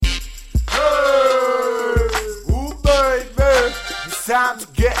time to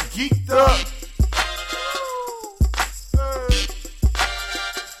get geeked up.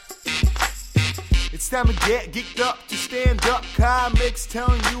 It's time to get geeked up, to stand up. Comics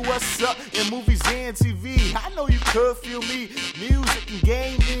telling you what's up in movies and TV. I know you could feel me. Music and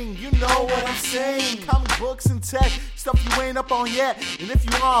gaming, you know what I'm saying. Comic books and tech, stuff you ain't up on yet. And if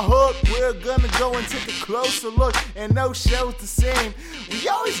you on hook, we're gonna go and take a closer look. And no show's the same. We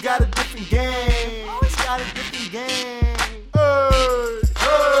always got a different game. Always got a different game. Hey,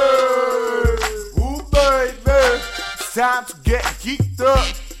 hey, ooh baby, it's time to get geeked up.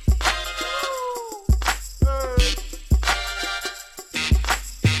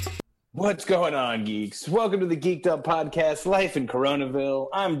 What's going on, geeks? Welcome to the Geeked Up podcast, Life in Corona-ville.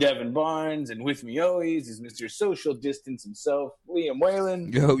 I'm Devin Barnes, and with me always is Mr. Social Distance himself, Liam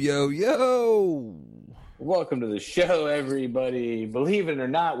Whalen. Yo, yo, yo! Welcome to the show, everybody. Believe it or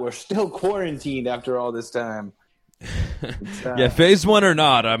not, we're still quarantined after all this time. Yeah, phase one or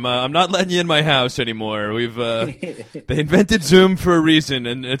not, I'm not letting you in my house anymore. We've they invented Zoom for a reason,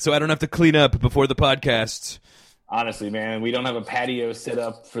 and so I don't have to clean up before the podcast. Honestly, man, we don't have a patio set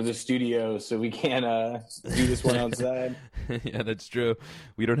up for the studio, so we can't do this one outside. Yeah, that's true.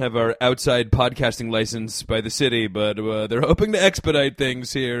 We don't have our outside podcasting license by the city, but they're hoping to expedite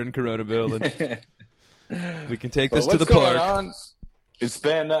things here in Corona-ville, and we can take this to the park. On? It's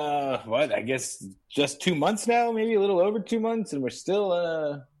been, I guess just 2 months now, maybe a little over 2 months, and we're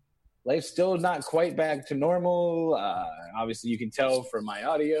still, life's still not quite back to normal. Obviously, you can tell from my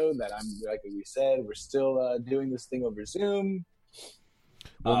audio that I'm, like we said, we're still doing this thing over Zoom.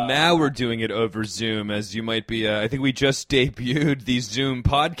 Well, now we're doing it over Zoom, as you might be. I think we just debuted the Zoom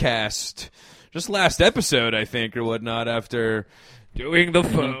podcast, just last episode, I think, or whatnot, after doing the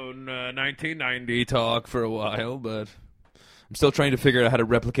phone 1990 talk for a while. But I'm still trying to figure out how to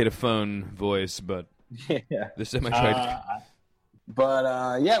replicate a phone voice, but this time I tried.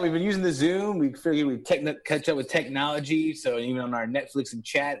 But we've been using the Zoom. We figured we'd catch up with technology. So even on our Netflix and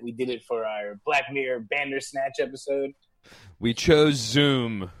chat, we did it for our Black Mirror Bandersnatch episode. We chose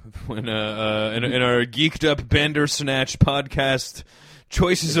Zoom when in our Geeked Up Bandersnatch podcast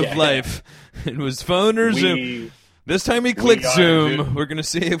choices of life. It was phone or Zoom. This time we clicked Zoom. We're going to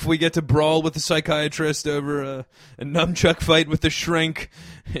see if we get to brawl with the psychiatrist over a nunchuck fight with the shrink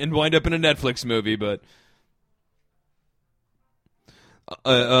and wind up in a Netflix movie, but...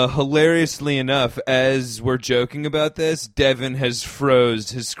 hilariously enough, as we're joking about this, Devin has froze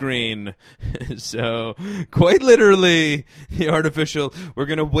his screen. So, quite literally, we're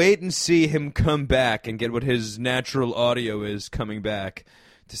going to wait and see him come back and get what his natural audio is coming back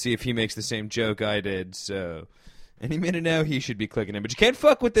to see if he makes the same joke I did. So, any minute now, he should be clicking in. But you can't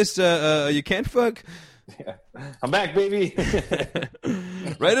fuck with this, you can't fuck... Yeah. I'm back, baby.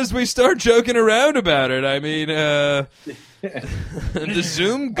 Right as we start joking around about it, I mean, the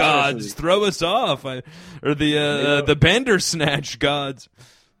Zoom gods throw us off, or the Bandersnatch gods.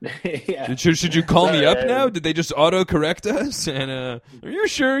 Yeah. Should you call me up now? Did they just auto-correct us? And are you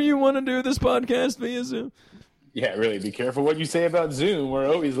sure you want to do this podcast via Zoom? Yeah, really, be careful what you say about Zoom.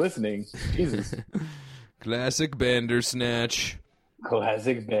 We're always listening. Jesus. Classic Bandersnatch.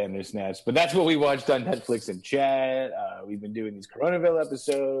 Classic Bandersnatch. But that's what we watched on Netflix and chat. We've been doing these Corona-ville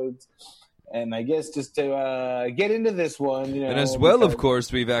episodes. And I guess just to get into this one, and as well, of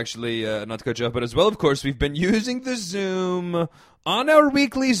course, we've actually, not to cut you off, but as well, of course, we've been using the Zoom on our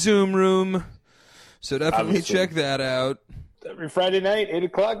weekly Zoom room. So definitely check that out. Every Friday night, 8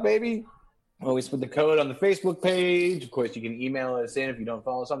 o'clock, baby. Always put the code on the Facebook page. Of course, you can email us in if you don't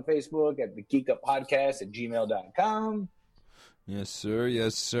follow us on Facebook at thegeekuppodcast@gmail.com. Yes, sir.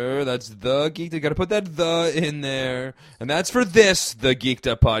 Yes, sir. That's the Geeked Up. Got to put that "the" in there, and that's for this, the Geeked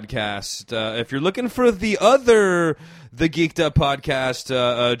Up podcast. If you're looking for the other, the Geeked Up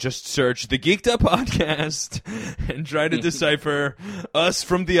podcast, just search the Geeked Up podcast and try to decipher us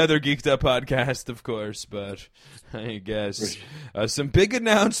from the other Geeked Up podcast, of course. But I guess some big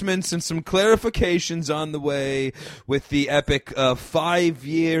announcements and some clarifications on the way with the epic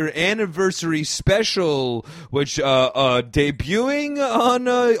 5-year anniversary special, which debuting on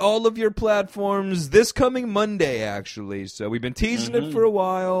all of your platforms this coming Monday, actually. So we've been teasing it for a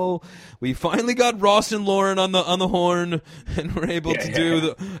while. We finally got Ross and Lauren on the horn, and we're able to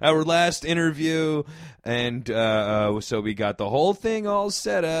do our last interview. And so we got the whole thing all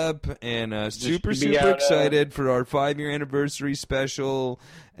set up, and super excited for our 5-year anniversary special.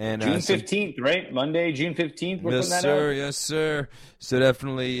 And June 15th, right? Monday, June 15th, we're putting that out? Yes, sir. So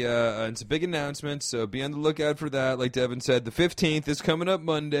definitely, it's a big announcement, so be on the lookout for that. Like Devin said, the 15th is coming up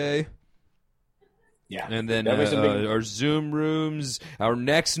Monday. Yeah. And then our Zoom rooms, our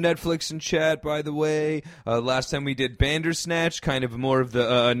next Netflix and chat, by the way. Last time we did Bandersnatch, kind of more of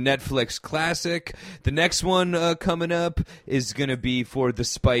the Netflix classic. The next one coming up is going to be for the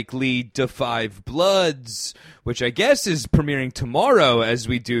Spike Lee Da 5 Bloods, which I guess is premiering tomorrow as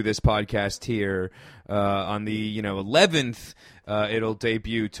we do this podcast here on the 11th. It'll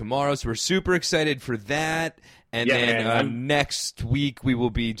debut tomorrow, so we're super excited for that. And then next week we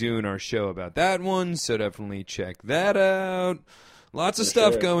will be doing our show about that one, so definitely check that out. Lots of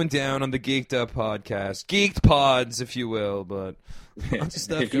stuff going down on the Geeked Up podcast. Geeked pods, if you will, but lots of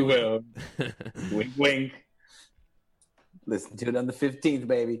stuff if you will. Wink, wink. Listen to it on the 15th,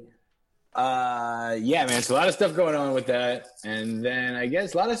 baby. Yeah, man, so a lot of stuff going on with that. And then I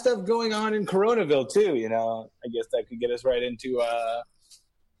guess a lot of stuff going on in Corona-ville, too, I guess that could get us right into,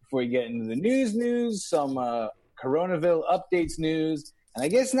 before we get into the news, some Corona-ville updates news. And I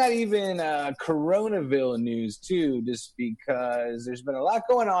guess not even Corona-ville news, too, just because there's been a lot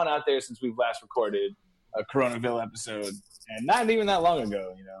going on out there since we've last recorded a Corona-ville episode. And not even that long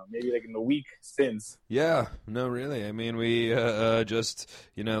ago, maybe like in the week since. Yeah, no, really. I mean, we just,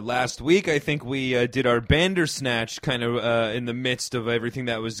 last week I think we did our Bandersnatch kind of in the midst of everything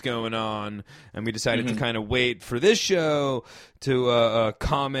that was going on. And we decided to kind of wait for this show to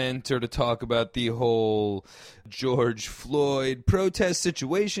comment or to talk about the whole George Floyd protest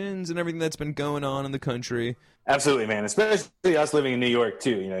situations and everything that's been going on in the country. Absolutely, man. Especially us living in New York,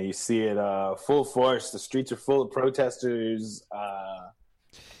 too. You see it full force. The streets are full of protesters.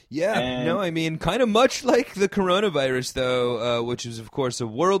 Kind of much like the coronavirus, though, which is, of course, a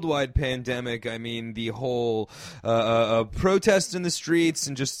worldwide pandemic. I mean, the whole protest in the streets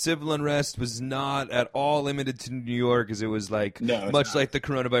and just civil unrest was not at all limited to New York, as it was like like the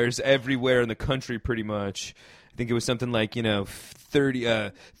coronavirus everywhere in the country, pretty much. I think it was something like,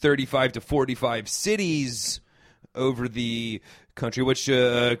 35 to 45 cities over the country, which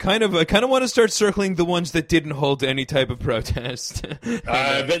kind of want to start circling the ones that didn't hold any type of protest.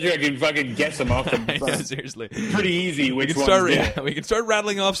 I bet you I can fucking guess them off the I know, seriously. Pretty easy. We can start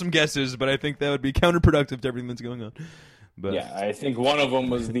rattling off some guesses, but I think that would be counterproductive to everything that's going on. But yeah, I think one of them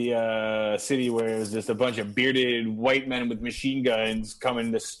was the city where it was just a bunch of bearded white men with machine guns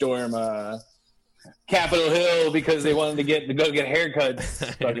coming to storm Capitol Hill because they wanted to go get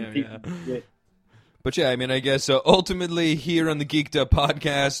haircuts. But yeah, I mean, I guess ultimately here on the Geeked Up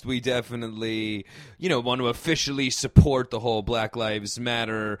podcast, we definitely, want to officially support the whole Black Lives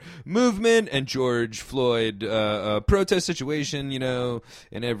Matter movement and George Floyd protest situation,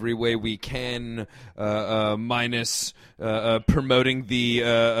 in every way we can, minus promoting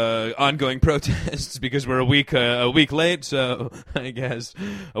the ongoing protests because we're a week late. So I guess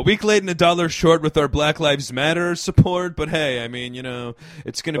a week late and $1 short with our Black Lives Matter support. But hey, I mean,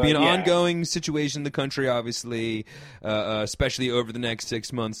 it's going to be an ongoing situation. The country, obviously, especially over the next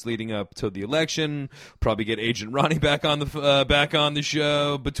 6 months leading up to the election. Probably get Agent Ronnie back on the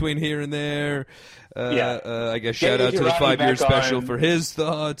show between here and there. I guess shout out to the 5-year special for his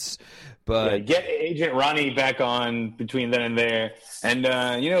thoughts. But get Agent Ronnie back on between then and there. And,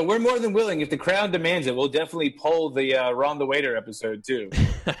 we're more than willing. If the crowd demands it, we'll definitely pull the Ron the Waiter episode, too.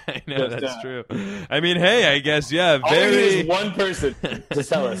 I know, that's true. I mean, hey, I guess, yeah. All we need is one person to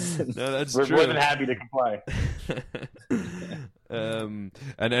tell us. No, that's we're true. More than happy to comply. And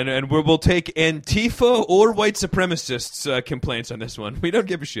we'll take Antifa or white supremacists complaints on this one. We don't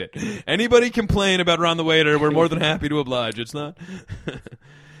give a shit. Anybody complain about Ron the Waiter, we're more than happy to oblige. It's not...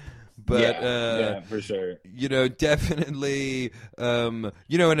 But, for sure. Definitely, and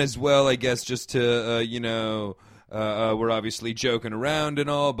as well, I guess, just to, we're obviously joking around and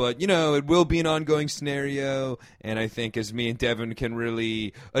all, but, it will be an ongoing scenario. And I think as me and Devin can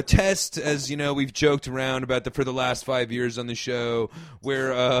really attest, as, we've joked around about for the last 5 years on the show,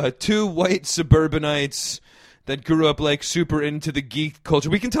 where 2 white suburbanites that grew up like super into the geek culture.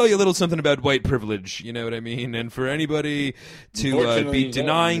 We can tell you a little something about white privilege, you know what I mean? And for anybody to be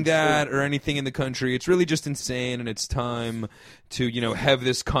denying that or anything in the country, it's really just insane, and it's time to, have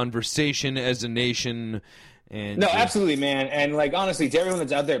this conversation as a nation. And no, absolutely, man. And honestly, to everyone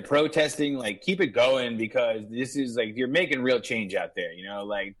that's out there protesting, keep it going, because this is you're making real change out there.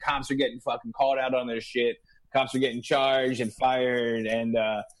 Cops are getting fucking called out on their shit. Cops are getting charged and fired, and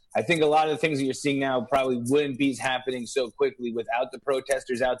I think a lot of the things that you're seeing now probably wouldn't be happening so quickly without the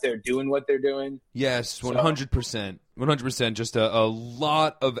protesters out there doing what they're doing. Yes, 100%. 100%. Just a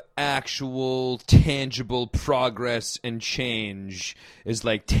lot of actual tangible progress and change is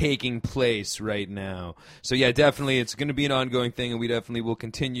like taking place right now. So yeah, definitely it's going to be an ongoing thing, and we definitely will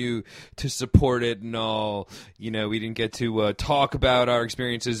continue to support it and all. You know, we didn't get to talk about our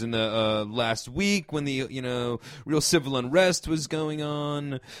experiences in the last week when the, you know, real civil unrest was going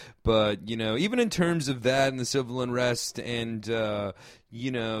on. But, you know, even in terms of that and the civil unrest and, you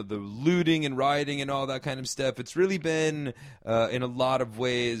know, the looting and rioting and all that kind of stuff, it's really been, in a lot of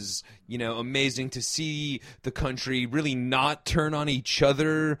ways, you know, amazing to see the country really not turn on each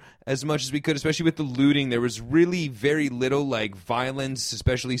other as much as we could, especially with the looting. There was really very little, like, violence,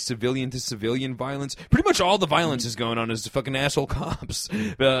 especially civilian-to-civilian violence. Pretty much all the violence is going on is fucking asshole cops,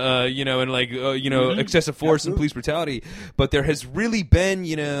 you know, and, like, you know, excessive force and police brutality. But there has really been,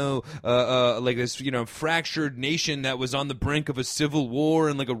 you know, like this, you know, fractured nation that was on the brink of a civil war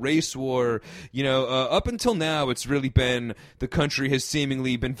and, like, a race war. You know, up until now, it's really been, the country has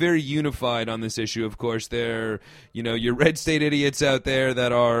seemingly been very unified on this issue. Of course, there, you know, your red state idiots out there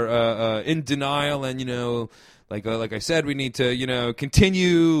that are in denial, and, you know, like I said, we need to, you know,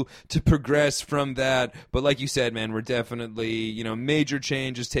 continue to progress from that. But like you said, man, we're definitely, you know, major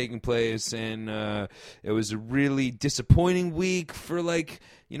changes taking place, and it was a really disappointing week for, like,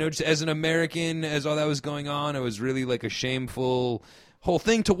 you know, just as an American, as all that was going on. It was really like a shameful whole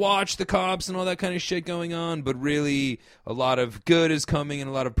thing to watch, the cops and all that kind of shit going on, but really a lot of good is coming and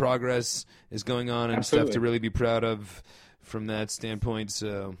a lot of progress is going on, and Absolutely. stuff to really be proud of from that standpoint.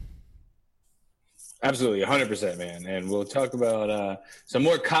 So Absolutely, 100%, man. And we'll talk about some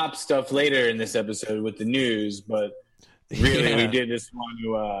more cop stuff later in this episode with the news, but really we did just want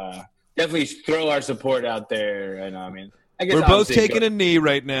to definitely throw our support out there. And I mean, I guess we're both taking a knee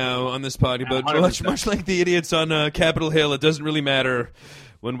right now on this party, but much like the idiots on Capitol Hill, it doesn't really matter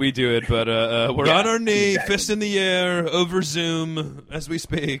when we do it. But we're on our knee, exactly. Fist in the air, over Zoom as we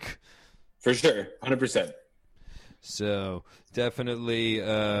speak. For sure, 100%. So definitely,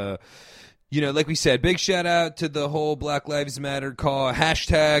 you know, like we said, big shout out to the whole Black Lives Matter call,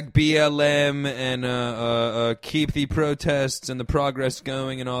 hashtag BLM, and keep the protests and the progress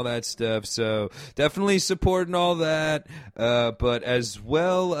going and all that stuff. So definitely supporting all that. But as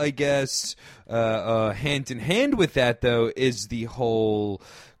well, I guess, hand in hand with that, though, is the whole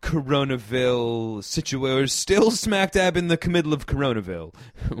Corona-ville situation. We're still smack dab in the middle of Corona-ville.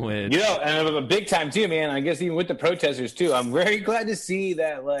 Which... You know, and a big time too, man. I guess even with the protesters too, I'm very glad to see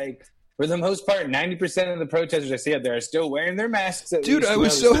that, like, for the most part, 90% of the protesters I see out there are still wearing their masks. Dude, I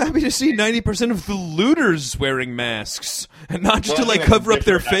was so happy to see 90% of the looters wearing masks, and not just to, like, cover up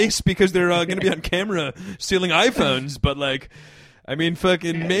their face because they're going to be on camera stealing iPhones, but, like, I mean,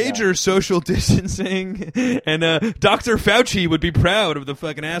 fucking major social distancing, and Dr. Fauci would be proud of the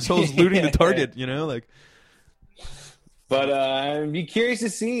fucking assholes looting the Target, you know, like. But I'd be curious to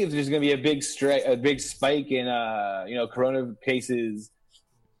see if there's going to be a big spike in, you know, corona cases,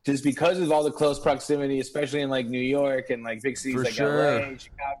 just because of all the close proximity, especially in, like, New York and, like, big cities For like sure. LA,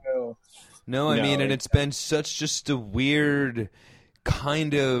 Chicago. No, I mean, and it's been such just a weird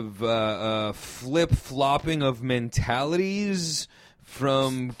kind of flip-flopping of mentalities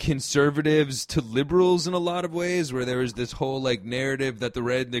from conservatives to liberals in a lot of ways, where there was this whole, like, narrative that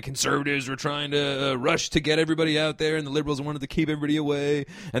the conservatives were trying to rush to get everybody out there, and the liberals wanted to keep everybody away.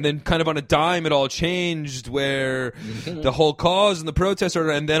 And then kind of on a dime, it all changed, where the whole cause and the protests are,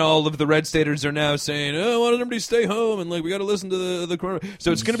 and then all of the red staters are now saying, oh, why don't everybody stay home, and, like, we got to listen to the corona.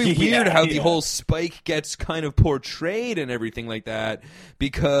 So it's going to be weird how the whole spike gets kind of portrayed and everything like that,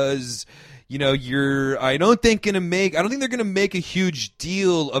 because, you know, I don't think they're gonna make a huge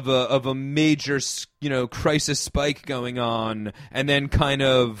deal of a major, you know, crisis spike going on, and then kind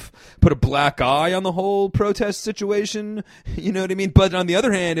of put a black eye on the whole protest situation. You know what I mean? But on the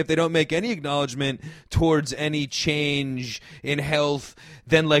other hand, if they don't make any acknowledgement towards any change in health,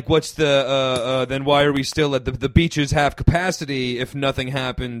 then, like, what's then why are we still at the beaches half capacity if nothing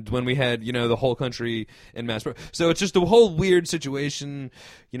happened when we had, you know, the whole country in mass? So it's just a whole weird situation.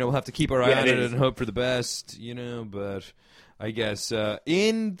 You know, we'll have to keep our eye on it and hope for the best, you know, but I guess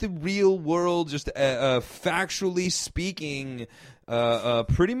in the real world, just factually speaking,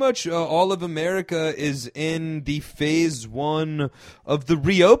 pretty much all of America is in the phase 1 of the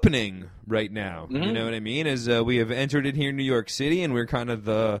reopening right now. Mm-hmm. You know what I mean? As we have entered it here in New York City, and we're kind of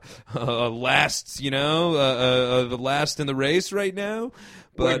the last, you know, the last in the race right now.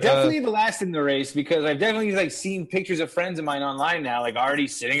 But, we're definitely the last in the race, because I've definitely, like, seen pictures of friends of mine online now, like, already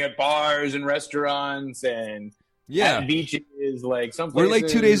sitting at bars and restaurants and at beaches, like, some places. We're like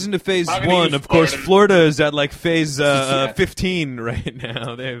 2 days into phase 1. Of course, Florida is at, like, phase 15 right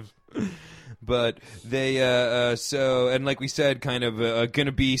now. But they so, and like we said, kind of going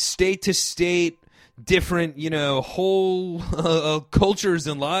to be state to state, different, whole cultures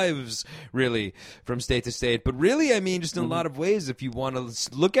and lives, really, from state to state. But really, I mean, just in a lot of ways, if you want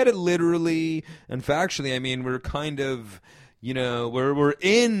to look at it literally and factually, I mean, we're kind of, we're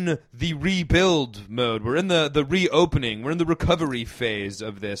in the rebuild mode. We're in the reopening. We're in the recovery phase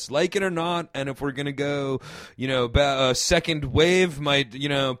of this, like it or not. And if we're gonna go, a second wave might,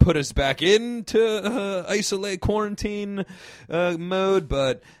 put us back into isolate quarantine mode.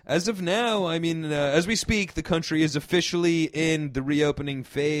 But as of now, I mean, as we speak, the country is officially in the reopening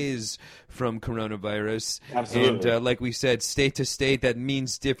phase from coronavirus. Absolutely. And like we said, state to state, that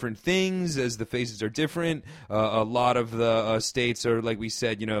means different things as the phases are different. A lot of the states are, like we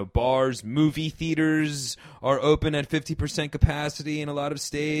said, bars, movie theaters are open at 50% capacity in a lot of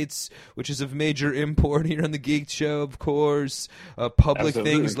states, which is of major import here on the Geek Show, of course. Public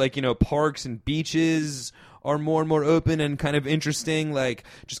Absolutely. things like, parks and beaches are more and more open and kind of interesting, like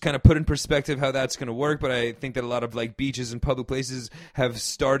just kind of put in perspective how that's going to work. But I think that a lot of like beaches and public places have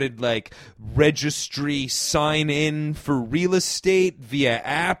started like registry sign in for real estate via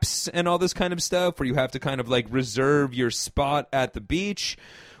apps and all this kind of stuff, where you have to kind of like reserve your spot at the beach,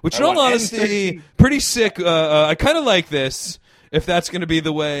 which in all honesty, pretty sick. I kind of like this, if that's going to be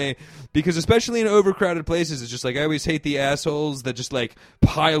the way, because especially in overcrowded places, it's just like I always hate the assholes that just like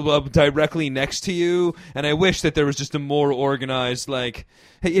pile up directly next to you, and I wish that there was just a more organized, like,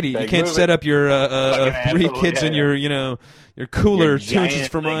 hey idiot, like, you can't set up your three asshole, kids in your your cooler Your 2 inches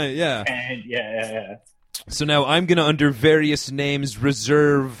from my yeah. So now I'm going to, under various names,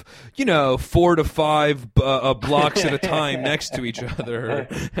 reserve, 4 to 5 blocks at a time next to each other.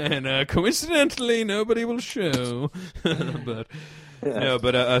 And coincidentally, nobody will show. But no,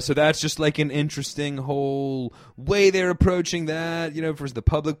 but so that's just like an interesting whole way they're approaching that, for the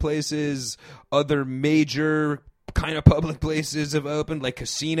public places. Other major kind of public places have opened, like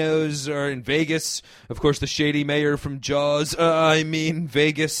casinos are in Vegas. Of course, the shady mayor from Jaws,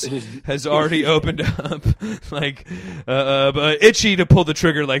 Vegas, has already opened up. Like, but itchy to pull the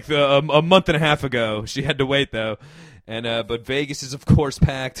trigger like a month and a half ago. She had to wait, though. And but Vegas is, of course,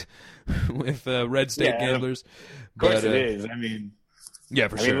 packed with red state gamblers. Of course it is. I mean... Yeah,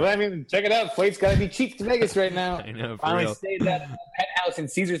 for sure. I mean, check it out. Flight's got to be cheap to Vegas right now. I know, for Finally real. stayed that penthouse in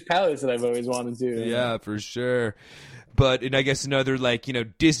Caesar's Palace that I've always wanted to. Yeah, for sure. But and I guess another, like,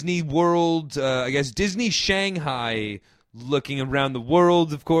 Disney World, I guess Disney Shanghai, looking around the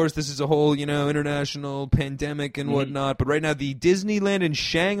world, of course. This is a whole, international pandemic and whatnot. But right now, the Disneyland in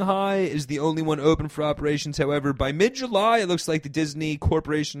Shanghai is the only one open for operations. However, by mid-July, it looks like the Disney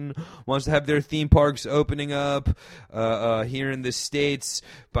Corporation wants to have their theme parks opening up here in the States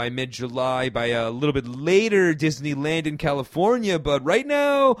by mid-July. By a little bit later, Disneyland in California. But right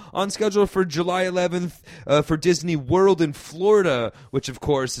now, on schedule for July 11th for Disney World in Florida, which, of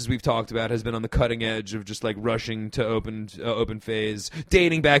course, as we've talked about, has been on the cutting edge of just, like, rushing to open phase,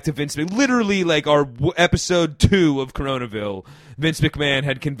 dating back to Vince McMahon. Literally, like our episode 2 of Corona-ville, Vince McMahon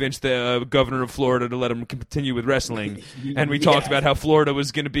had convinced the governor of Florida to let him continue with wrestling, and we talked about how Florida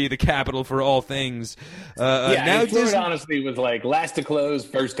was going to be the capital for all things. Now Florida honestly was like last to close,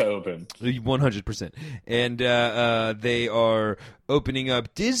 first to open. 100%. And they are opening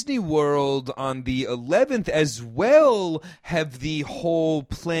up Disney World on the 11th, as well have the whole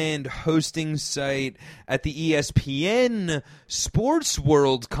planned hosting site at the ESPN Sports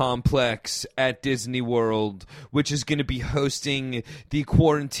World complex at Disney World, which is going to be hosting the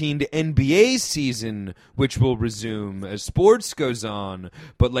quarantined NBA season, which will resume as sports goes on.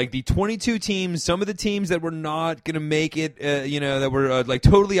 But like the 22 teams, some of the teams that were not going to make it, that were like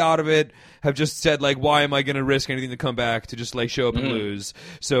totally out of it, have just said, like, why am I going to risk anything to come back to just like show up and lose?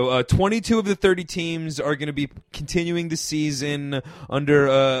 So 22 of the 30 teams are going to be continuing the season under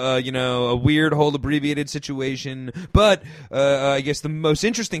a weird whole abbreviated situation. But I guess the most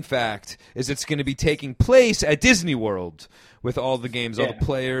interesting fact is it's going to be taking place at Disney World, with all the games, all the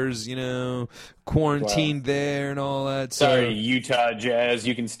players, quarantined there and all that. Sorry, Utah Jazz,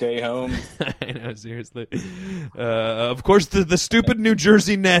 you can stay home. I know, seriously. Of course, the stupid New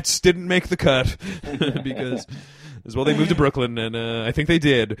Jersey Nets didn't make the cut because... as well, they moved to Brooklyn, and I think they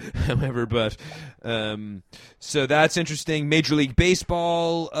did. However, but so that's interesting. Major League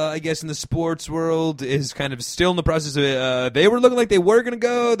Baseball, I guess, in the sports world is kind of still in the process of they were looking like they were going to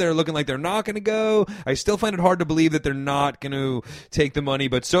go. They're looking like they're not going to go. I still find it hard to believe that they're not going to take the money.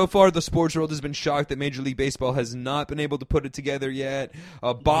 But so far, the sports world has been shocked that Major League Baseball has not been able to put it together yet.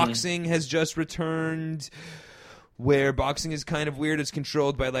 Boxing has just returned. where boxing is kind of weird. It's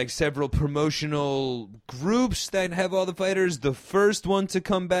controlled by like several promotional groups that have all the fighters. The first one to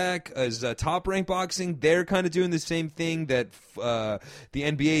come back is Top Rank Boxing. They're kind of doing the same thing that the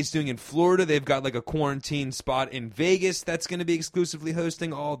NBA is doing in Florida. They've got like a quarantine spot in Vegas that's going to be exclusively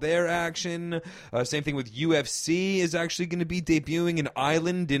hosting all their action. Same thing with UFC is actually going to be debuting an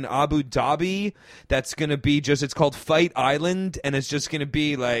island in Abu Dhabi. That's going to be just, it's called Fight Island, and it's just going to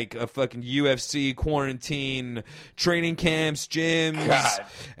be like a fucking UFC quarantine, training camps, gyms. God.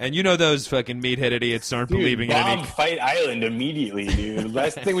 And you know those fucking meathead idiots aren't believing in any. Fight Island immediately, dude.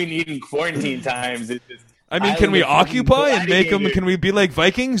 Last thing we need in quarantine times is this. I mean, can we occupy and make them? Can we be like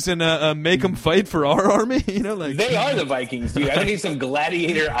Vikings and make them fight for our army? You know, like they are the Vikings, dude. I need some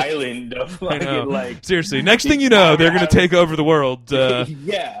gladiator island of fucking, like. Seriously, next thing you know, they're going to take over the world.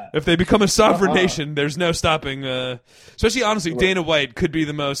 Yeah. If they become a sovereign nation, there's no stopping. Especially, honestly, Dana White could be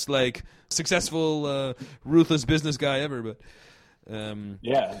the most like successful, ruthless business guy ever. But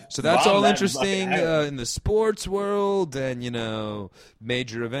yeah. So that's all interesting in the sports world and, you know,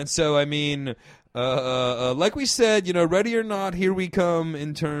 major events. So, I mean, like we said, you know, ready or not, here we come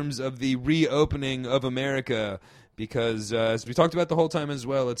in terms of the reopening of America. Because as we talked about the whole time as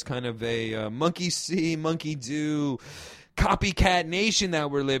well, it's kind of a monkey see, monkey do copycat nation that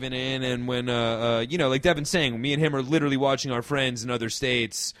we're living in. And when, you know, like Devin's saying, me and him are literally watching our friends in other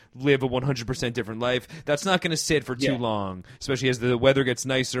states live a 100% different life. That's not going to sit for too long, especially as the weather gets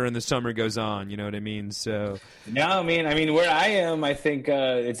nicer and the summer goes on. You know what I mean? So no, man. I mean, where I am, I think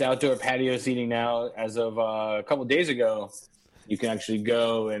it's outdoor patio seating now. As of a couple days ago, you can actually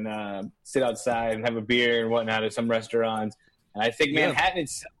go and sit outside and have a beer and whatnot at some restaurants. And I think Manhattan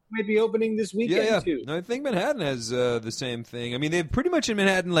itself might be opening this weekend too. No, I think Manhattan has the same thing. I mean, they've pretty much in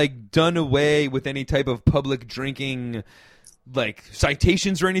Manhattan like done away with any type of public drinking, like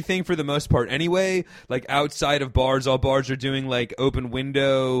citations or anything for the most part. Anyway, like outside of bars, all bars are doing like open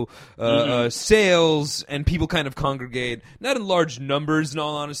window sales, and people kind of congregate, not in large numbers, in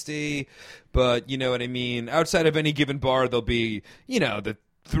all honesty, but you know what I mean. Outside of any given bar, there'll be, you know, the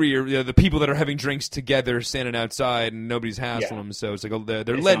people that are having drinks together standing outside and nobody's hassling them, so it's like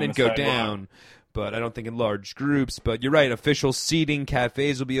they're letting it go down. But I don't think in large groups. But you're right, official seating,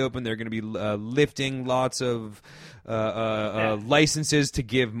 cafes will be open. They're going to be lifting lots of licenses to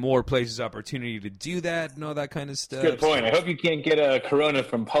give more places opportunity to do that and all that kind of stuff. Good point. I hope you can't get a corona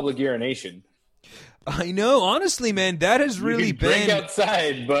from public urination. I know, honestly, man, that has really been drink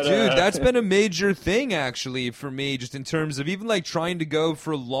outside, but dude, that's been a major thing actually for me, just in terms of even like trying to go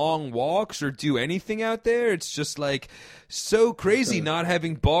for long walks or do anything out there. It's just like so crazy not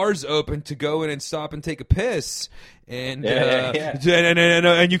having bars open to go in and stop and take a piss. And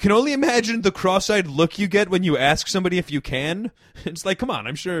and you can only imagine the cross-eyed look you get when you ask somebody if you can. It's like, come on,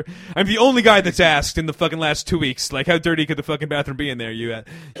 I'm sure I'm the only guy that's asked in the fucking last 2 weeks. Like, how dirty could the fucking bathroom be in there?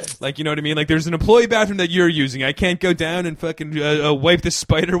 Like, you know what I mean? Like, there's an employee bathroom that you're using. I can't go down and fucking wipe the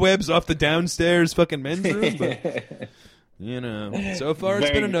spider webs off the downstairs fucking men's room. But, you know, so far it's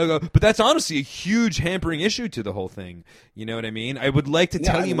been a no-go. But that's honestly a huge hampering issue to the whole thing. You know what I mean? I would like to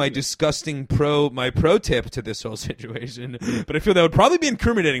tell you my disgusting pro tip to this whole situation, but I feel that would probably be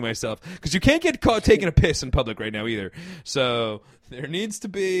incriminating myself, because you can't get caught taking a piss in public right now either. So there needs to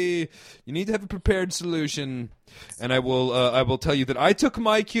be, you need to have a prepared solution. And I will tell you that I took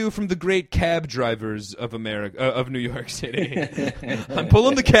my cue from the great cab drivers of America, of New York City. I'm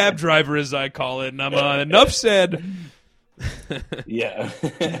pulling the cab driver, as I call it, and I'm enough said. Yeah.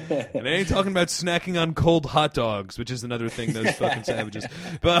 And I ain't talking about snacking on cold hot dogs, which is another thing, those fucking savages.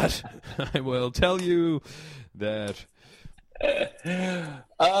 But I will tell you that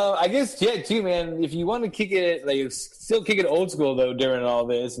I guess too, man, if you want to kick it, like, still kick it old school though during all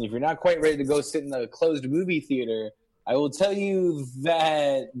this, and if you're not quite ready to go sit in a closed movie theater, I will tell you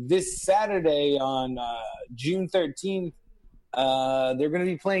that this Saturday on June 13th, they're going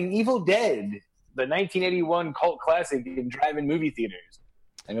to be playing Evil Dead, the 1981 cult classic, in drive-in movie theaters.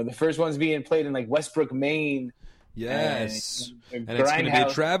 I know the first one's being played in like Westbrook, Maine. Yes, and it's going to be a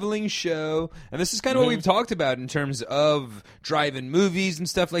traveling show, and this is kind of what we've talked about in terms of drive-in movies and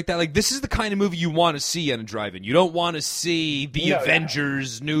stuff like that. Like, this is the kind of movie you want to see on a drive-in. You don't want to see the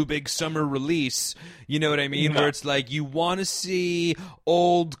Avengers' new big summer release. You know what I mean? Where it's like you want to see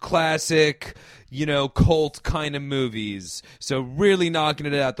old classic, you know, cult kind of movies. So really knocking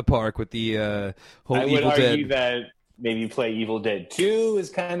it out the park with the whole Evil Dead. I would argue that maybe play Evil Dead 2 is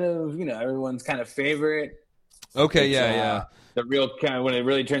kind of, you know, everyone's kind of favorite. Okay, it's, the real kind of, when it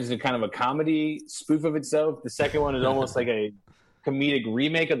really turns into kind of a comedy spoof of itself. The second one is almost like a comedic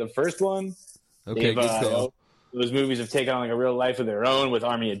remake of the first one. Okay, good call. Those movies have taken on like a real life of their own, with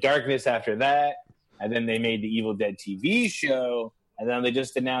Army of Darkness after that. and then they made the Evil Dead TV show, and then they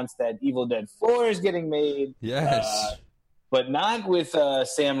just announced that Evil Dead 4 is getting made. Yes. But not with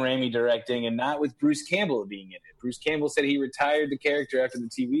Sam Raimi directing, and not with Bruce Campbell being in it. Bruce Campbell said he retired the character after the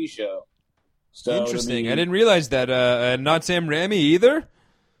TV show. So interesting. I didn't realize that. Not Sam Raimi either?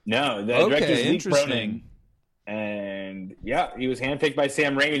 No, the director's Lee interesting. Cronin. And yeah, he was handpicked by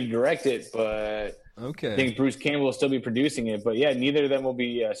Sam Raimi to direct it, but I think Bruce Campbell will still be producing it. But yeah, neither of them will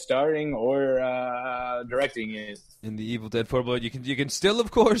be starring or directing it. In the Evil Dead 4, but you can still,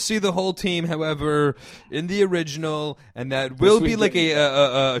 of course, see the whole team, however, in the original, and that will be like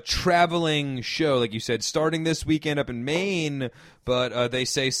a traveling show, like you said, starting this weekend up in Maine, but they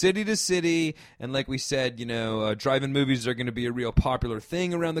say city to city, and like we said, drive-in movies are going to be a real popular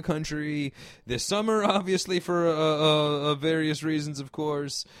thing around the country this summer, obviously, for various reasons, of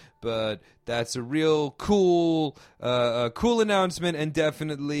course. But that's a real cool announcement, and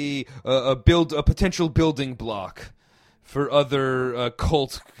definitely a potential building block for other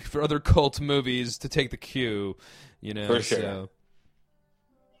cult movies to take the cue. For sure. So.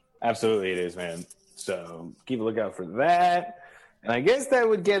 Absolutely, it is, man. So keep a lookout for that. And I guess that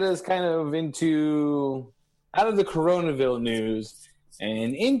would get us kind of out of the Corona-ville news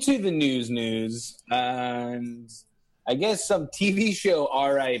and into the news. And I guess some TV show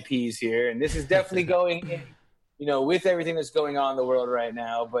RIPs here, and this is definitely going in, with everything that's going on in the world right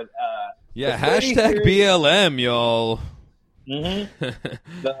now. But hashtag BLM, y'all. Mm-hmm.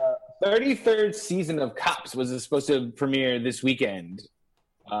 The 33rd season of Cops was supposed to premiere this weekend,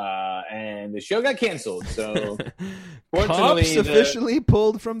 and the show got canceled. So, Cops officially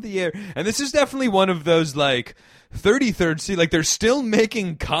pulled from the air, and this is definitely one of those 33rd season. Like they're still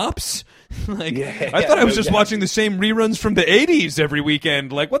making Cops. I thought I was just watching the same reruns from the 80s every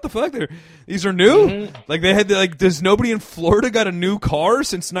weekend. Like, what the fuck? These are new? Mm-hmm. Like, they had, does nobody in Florida got a new car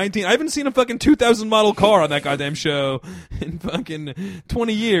since I haven't seen a fucking 2000 model car on that goddamn show in fucking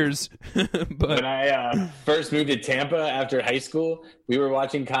 20 years. But when I first moved to Tampa after high school, we were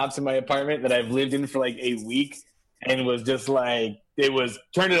watching Cops in my apartment that I've lived in for a week, and was just turned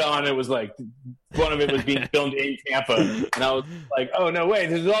it on, it was one of it was being filmed in Tampa, and I was like, oh no way,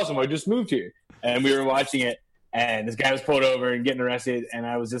 this is awesome, I just moved here. And we were watching it, and this guy was pulled over and getting arrested, and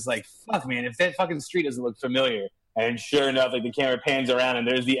I was just like, fuck man, if that fucking street doesn't look familiar. And sure enough, the camera pans around and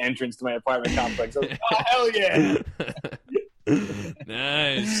there's the entrance to my apartment complex. I was like, oh hell yeah.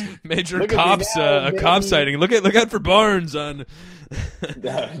 Nice. Major cops a cop sighting. Look out for Barnes on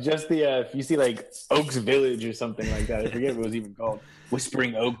just if you see Oaks Village or something like that. I forget what it was even called.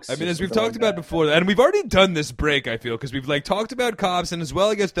 Whispering Oaks. I mean, as we've talked about before, and we've already done this break, I feel, because we've talked about Cops, and as well,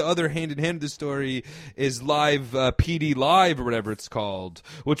 I guess the other hand in hand of the story is Live PD Live or whatever it's called,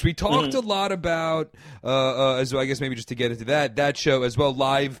 which we talked a lot about. As well, I guess maybe just to get into that show as well.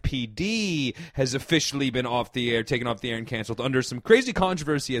 Live PD has officially been taken off the air and canceled under some crazy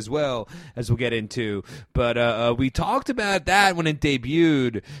controversy as well, as we'll get into. But we talked about that when it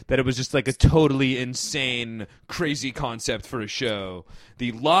debuted, that it was just a totally insane, crazy concept for a show.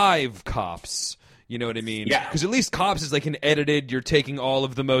 The live Cops, you know what I mean? Yeah. Because at least Cops is an edited, you're taking all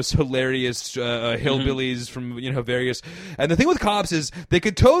of the most hilarious hillbillies from, various... And the thing with Cops is they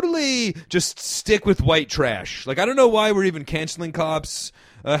could totally just stick with white trash. I don't know why we're even canceling Cops.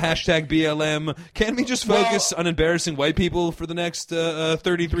 Hashtag BLM. Can't we just focus on embarrassing white people for the next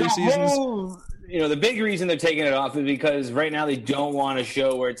 33 seasons? The big reason they're taking it off is because right now they don't want a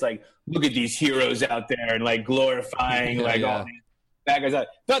show where it's look at these heroes out there and glorifying all these bad guys out.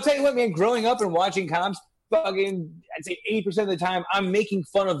 But I'll tell you what, man, growing up and watching Cops, I'd say 80% of the time I'm making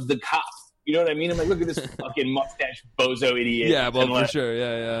fun of the cop. You know what I mean? I'm look at this fucking mustache bozo idiot. Yeah, well, for sure.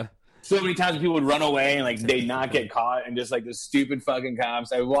 Yeah. So many times people would run away and they'd not get caught, and just the stupid fucking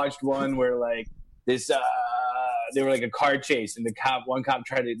cops. I watched one where this they were a car chase, and one cop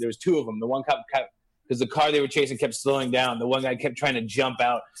tried to, there was two of them. The one cop because the car they were chasing kept slowing down. The one guy kept trying to jump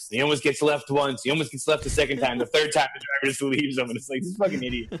out. He almost gets left once. He almost gets left the second time. The third time, the driver just leaves him, and it's this fucking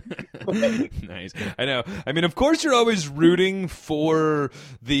idiot. Nice. I know. I mean, of course, you're always rooting for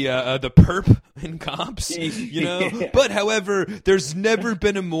the perp in Cops, Yeah. But however, there's never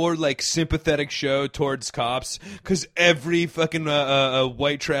been a more sympathetic show towards Cops, because every fucking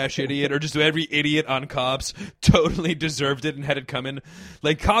white trash idiot, or just every idiot on Cops, totally deserved it and had it coming.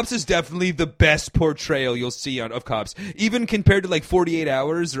 Cops is definitely the best portrayal portrayal you'll see of cops, even compared to like 48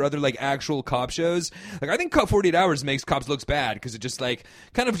 Hours or other like actual cop shows. Like I think 48 Hours makes cops looks bad because it just like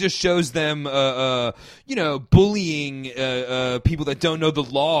kind of just shows them bullying people that don't know the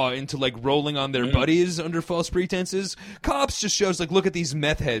law into like rolling on their buddies under false pretenses. Cops just shows like, look at these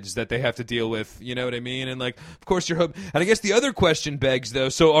meth heads that they have to deal with, you know what I mean? And like, of course you're hoping. And I guess the other question begs though,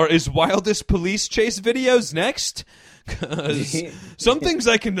 so is wildest police chase videos next? Because some things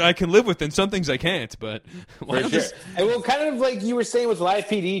I can live with and some things I can't, but for sure. And well, kind of like you were saying with Live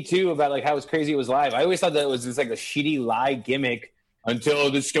PD too, about like how it's crazy it was live. I always thought that it was just like a shitty lie gimmick until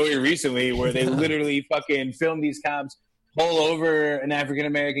the story recently where they literally fucking filmed these cops pull over an African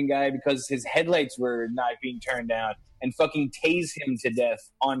American guy because his headlights were not being turned down and fucking tase him to death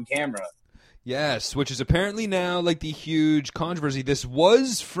on camera. Yes, which is apparently now like the huge controversy. This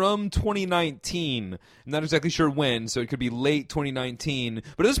was from 2019. I'm not exactly sure when, so it could be late 2019.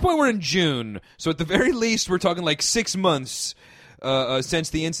 But at this point, we're in June. So at the very least, we're talking like 6 months since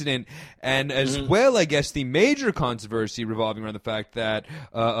the incident. And as well, I guess the major controversy revolving around the fact that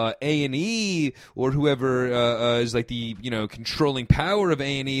A&E or whoever is like the controlling power of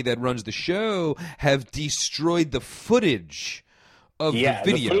A&E that runs the show have destroyed the footage of the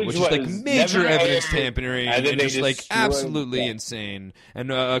video, which is like major evidence tampering and just like absolutely insane. And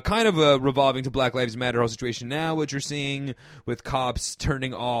kind of revolving to Black Lives Matter whole situation now, what you're seeing with cops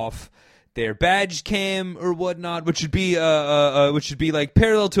turning off their badge cam or whatnot, which should be like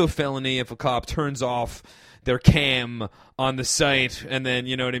parallel to a felony if a cop turns off their cam on the site and then,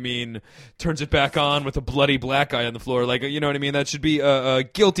 you know what I mean, turns it back on with a bloody black guy on the floor. Like, you know what I mean? That should be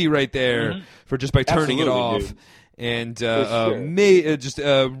guilty right there for just by turning it off. Dude. And just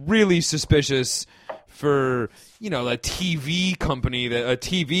really suspicious for a TV company, a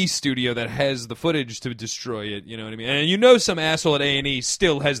TV studio that has the footage to destroy it. You know what I mean? And some asshole at A&E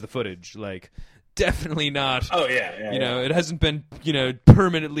still has the footage. Like, definitely not. Oh yeah. It hasn't been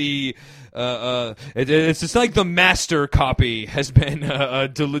permanently. It's just like the master copy has been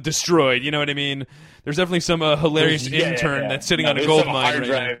destroyed. You know what I mean? There's definitely some hilarious intern that's sitting on a gold mine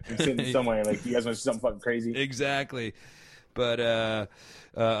right now. Sitting somewhere. Like, you guys want to see something fucking crazy? Exactly. But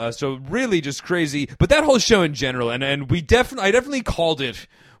so really just crazy. But that whole show in general, and I definitely called it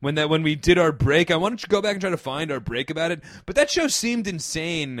when we did our break. I wanted to go back and try to find our break about it, but that show seemed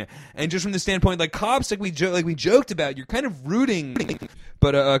insane. And just from the standpoint, like cops, like we joked about, you're kind of rooting.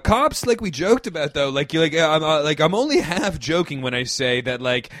 But cops, like we joked about though, I'm only half joking when I say that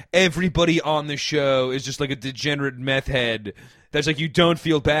like everybody on the show is just like a degenerate meth head that's like you don't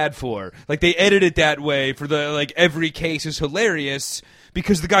feel bad for. Like they edit it that way for the like every case is hilarious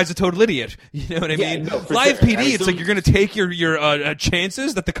because the guy's a total idiot. You know what I mean? No, Live sure. PD, it's like you're going to take your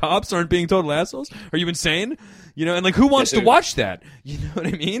chances that the cops aren't being total assholes? Are you insane? And like who wants to watch that? You know what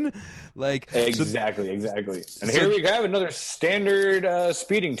I mean? Like exactly. And here we have another standard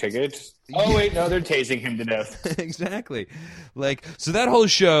speeding ticket. Oh wait, no, they're tasing him to death. Exactly. Like so that whole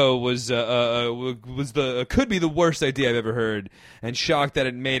show was could be the worst idea I've ever heard, and shocked that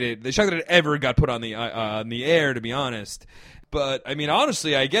it ever got put on the air, to be honest. But, I mean,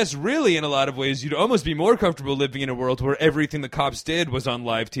 honestly, I guess really in a lot of ways you'd almost be more comfortable living in a world where everything the cops did was on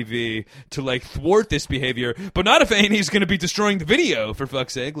live TV to, like, thwart this behavior. But not if A&E's going to be destroying the video, for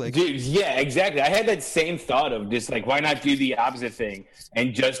fuck's sake. Like, dude, yeah, exactly. I had that same thought of just, like, why not do the opposite thing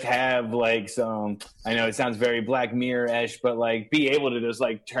and just have, like, some, I know it sounds very Black Mirror-esque, but, like, be able to just,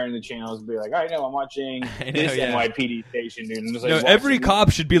 like, turn the channels and be like, all right, no, I'm watching this NYPD station, dude. And just, like, every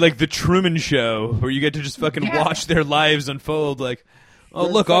cop should be like the Truman Show, where you get to just fucking watch their lives unfold. Like, oh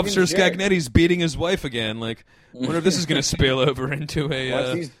look, Officer Scagnetti's beating his wife again. Like, I wonder if this is going to spill over into a.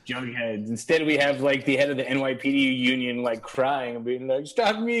 Watch these jugheads. Instead, we have like the head of the NYPD union like crying and being like,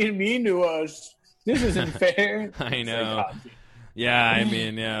 "Stop being mean to us. This isn't fair." I know. Like, yeah, I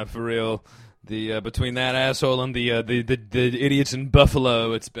mean, yeah, for real. The between that asshole and the idiots in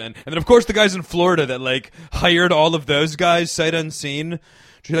Buffalo, it's been, and then of course the guys in Florida that like hired all of those guys sight unseen.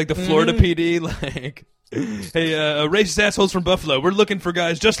 Treat like the Florida PD like. Hey, racist assholes from Buffalo, we're looking for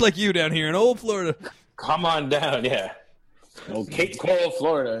guys just like you down here in old Florida. Come on down, yeah. Old Cape Coral,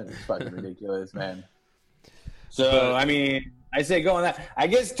 Florida. It's fucking ridiculous, man. So, I mean, I say go on that. I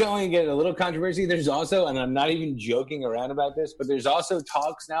guess to only get a little controversy, there's also, and I'm not even joking around about this, but there's also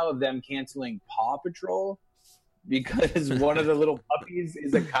talks now of them canceling Paw Patrol because one of the little puppies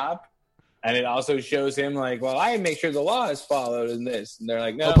is a cop. And it also shows him like, well, I make sure the law is followed in this. And they're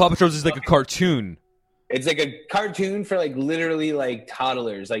like, no. Oh, Paw Patrol is like a cartoon. It's like a cartoon for like literally like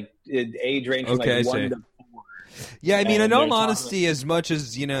toddlers, like age range from like 1 to 4. Yeah, I mean, in all honesty, as much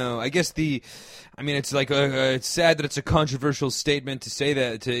as I guess I mean, it's like it's sad that it's a controversial statement to say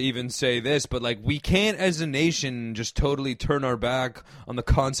that, to even say this, but like we can't as a nation just totally turn our back on the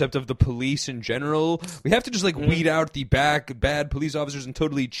concept of the police in general. We have to just like weed out the bad police officers and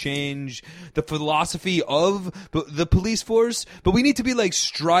totally change the philosophy of the police force. But we need to be like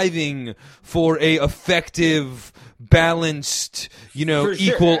striving for a effective, balanced,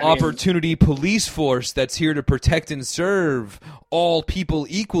 equal opportunity police force that's here to protect and serve all people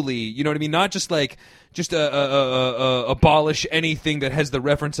equally. You know what I mean? Not just like abolish anything that has the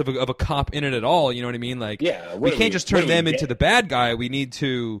reference of a cop in it at all. You know what I mean? Like, we can't just turn them into the bad guy. We need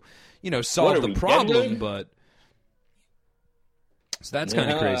to, solve the problem. But so that's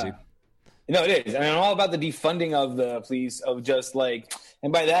kind of crazy. No, it is. I mean, I'm all about the defunding of the police, of just like,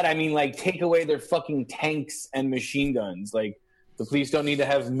 and by that I mean like take away their fucking tanks and machine guns. Like, the police don't need to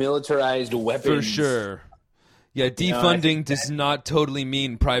have militarized weapons. For sure. Yeah, defunding does not totally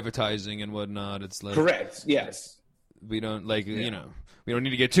mean privatizing and whatnot. It's like correct. Yes, we don't we don't need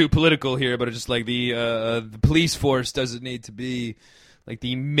to get too political here, but it's just like the police force doesn't need to be like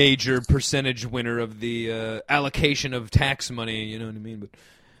the major percentage winner of the allocation of tax money. You know what I mean? But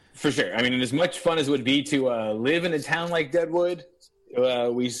for sure. I mean, as much fun as it would be to live in a town like Deadwood,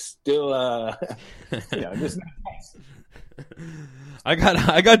 we still just not nice. I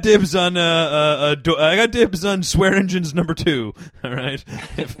got dibs on I got dibs on Swear Engines number 2. All right,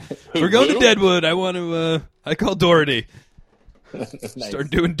 if we're going to Deadwood, I want to I call Doherty. Nice. Start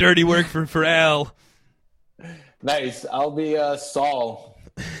doing dirty work for Al. Nice. I'll be Saul.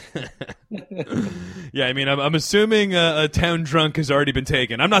 Yeah, I mean, I'm assuming a town drunk has already been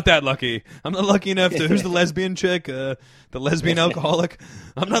taken. I'm not that lucky. I'm not lucky enough to. Who's the lesbian chick? The lesbian alcoholic.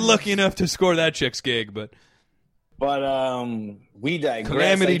 I'm not lucky enough to score that chick's gig, but. But we digress.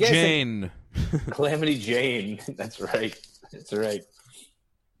 Calamity Jane. Calamity Jane. That's right. That's right.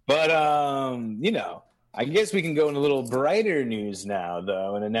 But I guess we can go in a little brighter news now,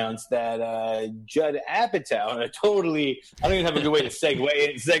 though, and announce that Judd Apatow. And I don't even have a good way to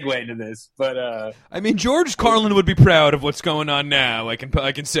segue into this, but I mean, George Carlin would be proud of what's going on now. I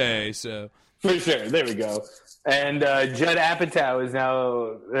can say so. For sure. There we go. And Judd Apatow is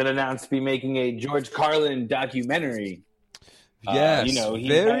now announced to be making a George Carlin documentary. Yes,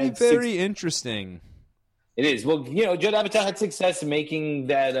 very interesting. It is. Well, Judd Apatow had success in making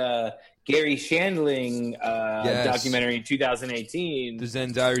that Gary Shandling documentary in 2018. The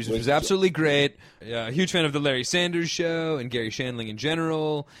Zen Diaries, which was absolutely great. A huge fan of the Larry Sanders Show and Gary Shandling in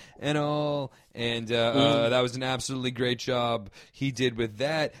general and all. And that was an absolutely great job he did with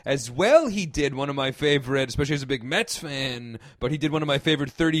that. As well, he did one of my favorite, especially as a big Mets fan, but he did one of my favorite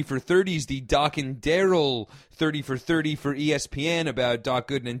 30 for 30s, the Doc and Daryl 30 for 30 for ESPN about Doc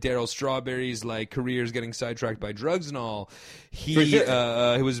Gooden and Daryl Strawberry's careers getting sidetracked by drugs and all. He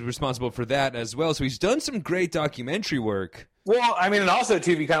was responsible for that as well. So he's done some great documentary work. Well, I mean, and also,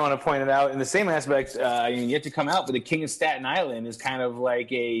 too, if you kind of want to point it out, in the same aspect, yet to come out, but The King of Staten Island is kind of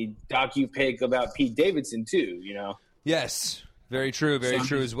like a docu-pic about Pete Davidson, too, Yes, very true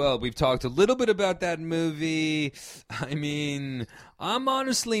as well. We've talked a little bit about that movie. I mean, I'm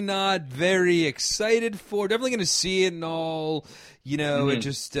honestly not very excited for it. Definitely going to see it and all. It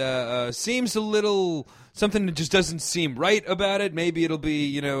just seems a little... Something that just doesn't seem right about it. Maybe it'll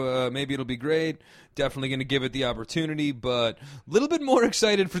be, maybe it'll be great. Definitely going to give it the opportunity, but a little bit more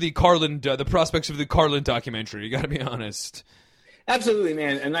excited for the prospects of the Carlin documentary. You got to be honest. Absolutely,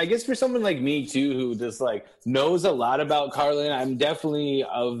 man. And I guess for someone like me too, who just knows a lot about Carlin, I'm definitely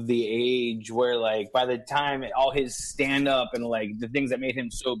of the age where by the time all his stand up and the things that made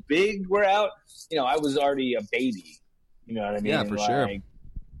him so big were out, I was already a baby. You know what I mean? Yeah, for sure.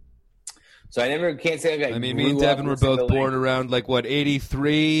 So I can't say I mean, me and Devin were both born around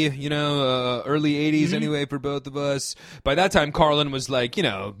 83, early 80s anyway for both of us. By that time, Carlin was already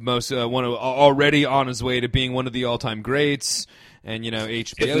on his way to being one of the all-time greats, and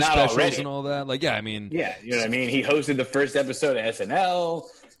HBO specials already. And all that. Yeah, you know what I mean. He hosted the first episode of SNL.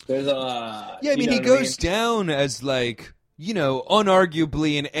 There's he goes down as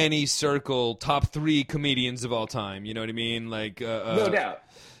unarguably in any circle, top 3 comedians of all time. You know what I mean? No doubt.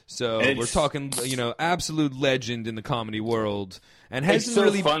 So we're talking, absolute legend in the comedy world, and hasn't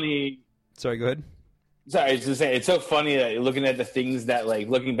really funny. Sorry, go ahead. Sorry, I was just saying it's so funny that looking at the things that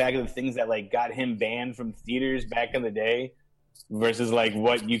looking back at the things that got him banned from theaters back in the day, versus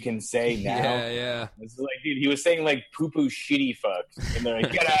what you can say now. Yeah. It's dude, he was saying poo-poo shitty fuck, and they're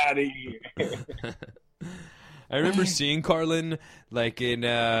get out of here. I remember seeing Carlin like in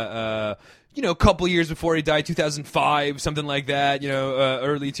a couple years before he died, 2005, something like that,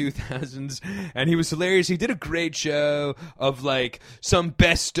 early 2000s. And he was hilarious. He did a great show of, like, some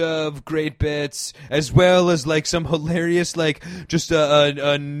best of great bits, as well as, like, some hilarious, like, just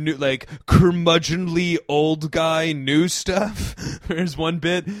a new, like, curmudgeonly old guy new stuff. There's one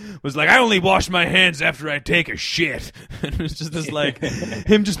bit was like, I only wash my hands after I take a shit. And it was just this, like,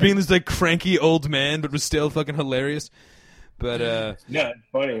 him just being this, like, cranky old man, but was still fucking hilarious. But no, it's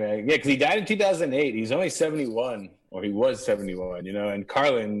funny, man. Yeah, because he died in 2008. He's only 71, or he was 71. And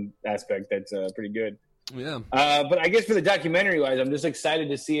Carlin aspect, that's pretty good. Yeah. But I guess for the documentary wise, I'm just excited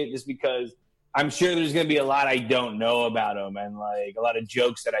to see it, just because I'm sure there's going to be a lot I don't know about him, and like a lot of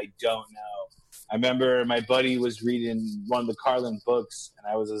jokes that I don't know. I remember my buddy was reading one of the Carlin books, and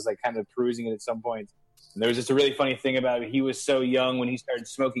I was just like kind of perusing it at some point. And there was just a really funny thing about it. He was so young when he started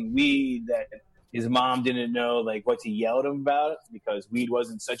smoking weed that his mom didn't know like what to yell at him about, because weed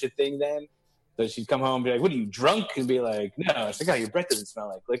wasn't such a thing then. So she'd come home and be like, "What are you, drunk?" And be like, "No." It's like, "Oh, your breath doesn't smell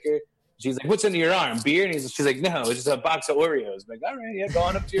like liquor." She's like, "What's under your arm? Beer?" And she's like, "No, it's just a box of Oreos." I'm like, "All right, yeah, go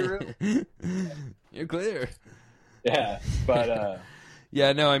on up to your room." You're clear. Yeah, but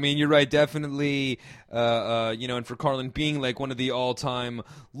yeah, no, I mean, you're right, definitely, and for Carlin being, like, one of the all-time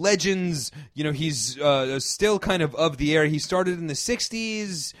legends, he's still kind of the era. He started in the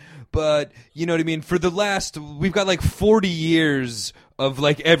 60s, but, you know what I mean, for the last, we've got, like, 40 years of,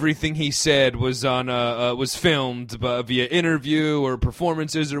 like, everything he said was was filmed via interview or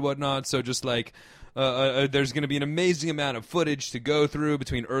performances or whatnot, so just, like, there's going to be an amazing amount of footage to go through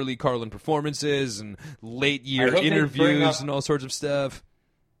between early Carlin performances and late year interviews and all sorts of stuff.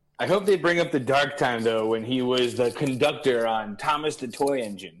 I hope they bring up the dark time, though, when he was the conductor on Thomas the Toy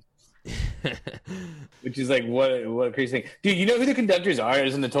Engine. Which is like, what a crazy thing. Dude, you know who the conductors are?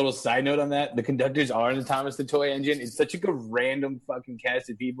 As in the total side note on that, the conductors are in the Thomas the Toy Engine. It's such a random fucking cast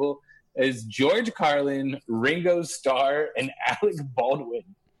of people. It's George Carlin, Ringo Starr, and Alec Baldwin.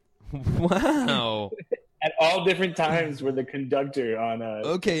 Wow. At all different times were the conductor on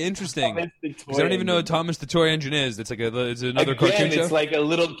okay, interesting. I don't even know what Thomas the Toy Engine is. It's like it's another cartoon show? It's like a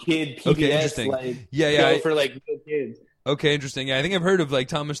little kid PBS, okay, interesting. Like, yeah, for like little kids. Okay, interesting. Yeah, I think I've heard of like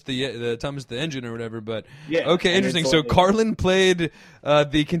Thomas the Engine or whatever, but yeah. Okay, interesting. So Carlin played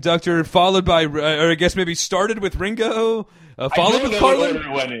the conductor, followed by, or I guess maybe started with Ringo, followed with Carlin.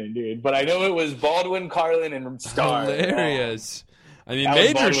 I went in, dude, but I know it was Baldwin, Carlin, and Starr. Hilarious. I mean,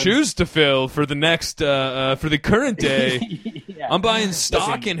 That major shoes to fill for the next, for the current day. Yeah. I'm buying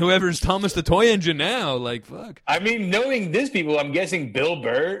stock in whoever's Thomas the Toy Engine now. Like, fuck. I mean, knowing these people, I'm guessing Bill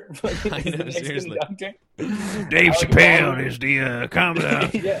Burr. I know, seriously. Dave Chappelle is the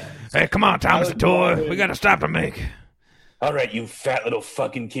commandant. Yeah. Hey, come on, Thomas the Toy. We got to stop and make. All right, you fat little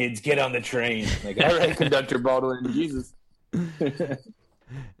fucking kids, get on the train. Like, all right, Conductor Baldwin, Jesus.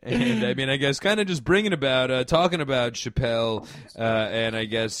 And I mean, I guess kind of just talking about Chappelle, and I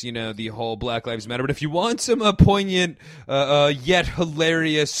guess, the whole Black Lives Matter. But if you want some poignant, yet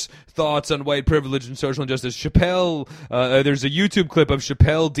hilarious thoughts on white privilege and social injustice, Chappelle, there's a YouTube clip of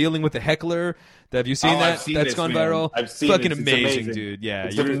Chappelle dealing with a heckler. Have you seen that? That's gone viral. I've seen fucking it. It's amazing, dude. Yeah,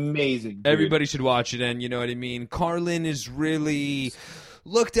 it's amazing. Dude. Everybody should watch it, and you know what I mean. Carlin is really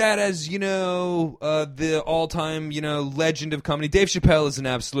looked at as, the all-time, legend of comedy. Dave Chappelle is an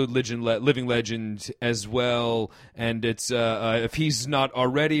absolute living legend as well, and it's if he's not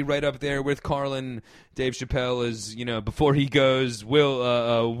already right up there with Carlin, Dave Chappelle is, before he goes,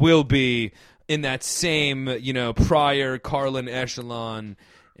 will be in that same, prior Carlin echelon.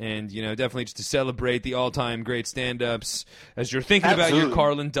 And, definitely just to celebrate the all-time great stand-ups. As you're thinking about your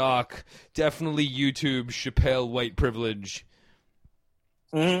Carlin doc, definitely YouTube Chappelle white privilege.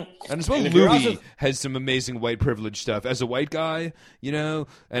 Mm-hmm. And as well, Louis has some amazing white privilege stuff as a white guy,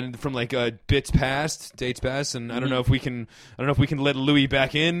 and from like dates past, and I don't know if we can let Louis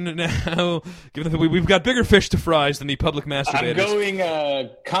back in now, given that we've got bigger fish to fry than the public masturbators. I'm going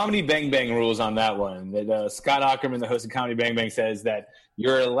Comedy Bang Bang rules on that one. That Scott Aukerman, the host of Comedy Bang Bang, says that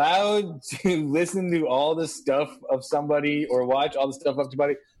you're allowed to listen to all the stuff of somebody or watch all the stuff of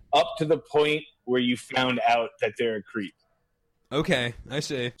somebody up to the point where you found out that they're a creep. Okay, I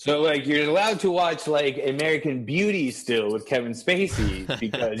see. So, like, you're allowed to watch, like, American Beauty still with Kevin Spacey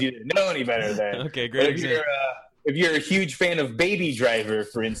because you didn't know any better then. Okay, great. If you're a huge fan of Baby Driver,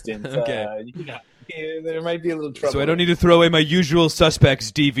 for instance, okay. There might be a little trouble. So I don't need to throw away my Usual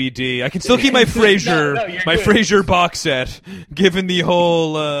Suspects DVD. I can still keep my Frasier, Frasier box set, given the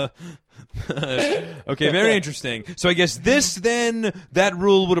whole Okay, very interesting. So I guess that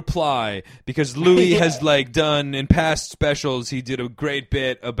rule would apply because Louis has like done in past specials. He did a great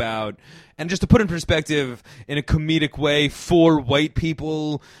bit about, and just to put in perspective in a comedic way for white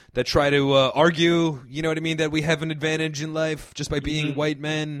people that try to argue, you know what I mean, that we have an advantage in life just by being white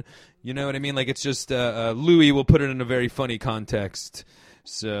men. You know what I mean? Like it's just Louis will put it in a very funny context.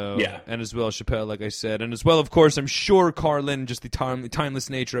 So and as well Chappelle, like I said, and as well, of course, I'm sure Carlin, just the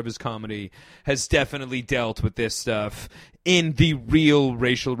timeless nature of his comedy, has definitely dealt with this stuff in the real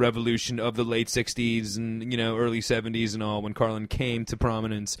racial revolution of the late 60s and early 70s and all, when Carlin came to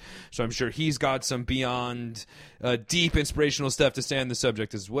prominence. So I'm sure he's got some beyond deep inspirational stuff to say on the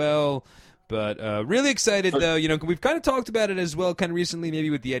subject as well. But really excited, though. We've kind of talked about it as well kind of recently, maybe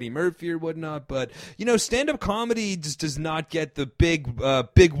with the Eddie Murphy or whatnot. But, stand-up comedy just does not get the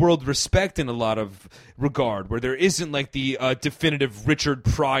big world respect in a lot of regard, where there isn't like the definitive Richard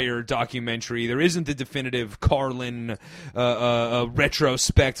Pryor documentary. There isn't the definitive Carlin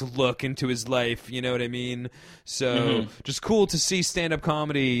retrospect look into his life. You know what I mean? So just cool to see stand-up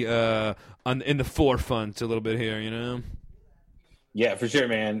comedy in the forefront a little bit here, Yeah, for sure,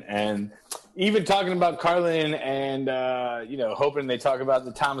 man. And even talking about Carlin and, hoping they talk about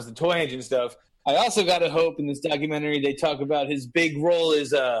the Thomas the Toy Engine stuff, I also got to hope in this documentary they talk about his big role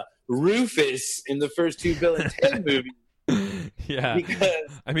as Rufus in the first two Bill and Ted movies. Yeah.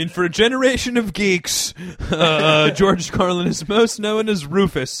 Because, for a generation of geeks, George Carlin is most known as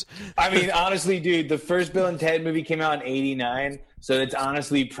Rufus. Honestly, dude, the first Bill and Ted movie came out in 1989, so it's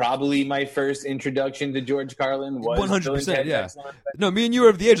honestly probably my first introduction to George Carlin was 100%, yeah. No, me and you are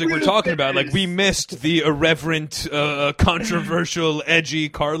of the age, like we're talking about, like we missed the irreverent, controversial, edgy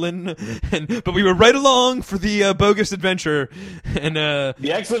Carlin, but we were right along for the bogus adventure. And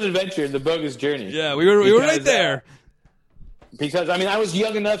the excellent adventure and the bogus journey. Yeah, we were right there. Because, I was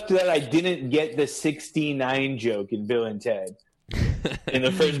young enough that I didn't get the 69 joke in Bill and Ted. In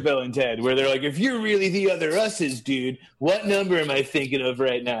the first Bill and Ted, where they're like, if you're really the other us's, dude, what number am I thinking of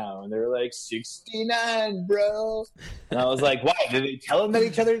right now? And they're like, 69, bro. And I was like, why? Did they tell them at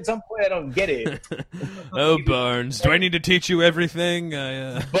each other at some point? I don't get it. Oh, Barnes, do I need to teach you everything?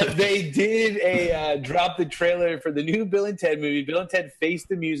 But they did drop the trailer for the new Bill and Ted movie. Bill and Ted Face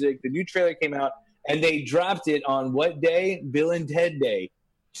the Music. The new trailer came out. And they dropped it on what day? Bill and Ted Day.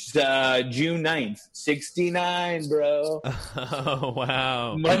 June 9th. 69, bro. Oh,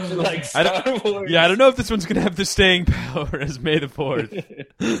 wow. Much like Star Wars. Yeah, I don't know if this one's going to have the staying power as May the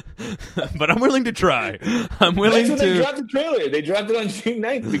 4th. But I'm willing to try. I'm willing to. They dropped the trailer. They dropped it on June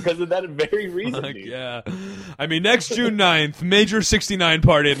 9th because of that very reason. Yeah. Next June 9th, major 69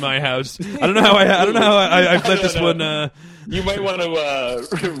 party at my house. I don't know how I've let this one. You might want to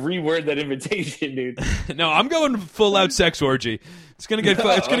reword that invitation, dude. No, I'm going full out sex orgy. It's gonna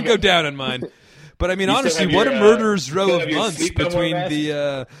go down on mine. But honestly, what a murderer's row of months between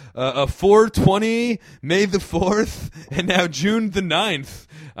the 4/20, May the 4th, and now June the 9th.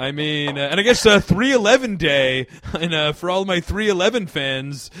 And I guess 3/11 day, and for all my 3/11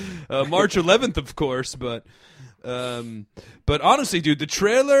 fans, March 11th, of course. But honestly, dude, the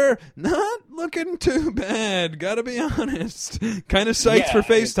trailer not looking too bad. Gotta be honest. Kind of psyched for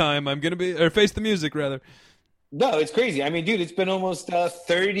FaceTime. Face the Music rather. No, it's crazy. Dude, it's been almost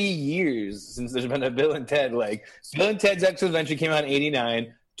 30 years since there's been a Bill and Ted. Like, Bill and Ted's Excellent Adventure came out in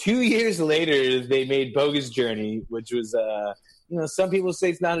 1989. 2 years later, they made Bogus Journey, which was, some people say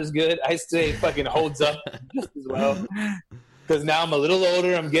it's not as good. I say it fucking holds up just as well. Because now I'm a little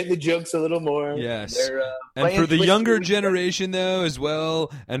older, I'm getting the jokes a little more. Yes. And for the younger generation, though, as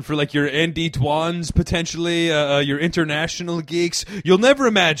well, and for like your Andy Dwans, potentially, your international geeks, you'll never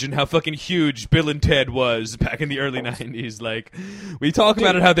imagine how fucking huge Bill and Ted was back in the early 90s. Like, we talk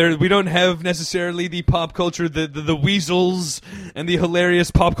about it, how we don't have necessarily the pop culture, the weasels, and the hilarious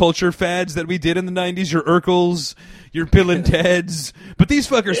pop culture fads that we did in the 90s, your Urkels, your Bill and Teds, but these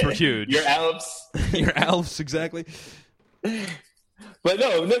fuckers were huge. Your Alps. Your Alps, exactly. But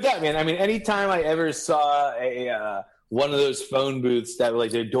no doubt, man. Anytime I ever saw a one of those phone booths that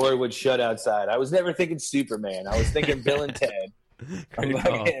like their door would shut outside, I was never thinking Superman. I was thinking Bill and Ted.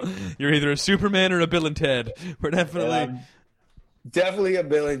 You're either a Superman or a Bill and Ted. We're definitely a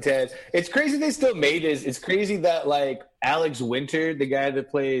Bill and Ted. It's crazy they still made this. It's crazy that like Alex Winter, the guy that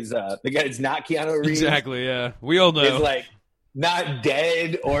plays the guy that's not Keanu Reeves. Exactly, yeah. We all know. Is like not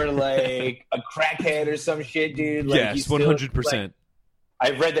dead or like a crackhead or some shit, dude. Like, yes, 100%.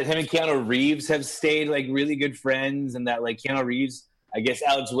 I've read that him and Keanu Reeves have stayed like really good friends, and that like Keanu Reeves, I guess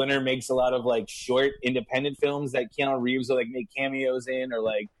Alex Winter makes a lot of like short independent films that Keanu Reeves will like make cameos in or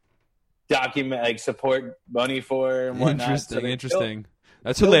like document, like support money for and whatnot. Interesting.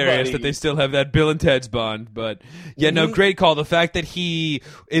 That's hilarious that they still have that Bill and Ted's bond. But yeah, no, great call. The fact that he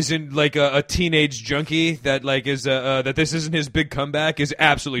isn't like a teenage junkie that like is that this isn't his big comeback is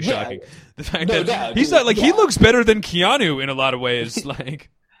absolutely shocking. The fact that he's not like he looks better than Keanu in a lot of ways. Like,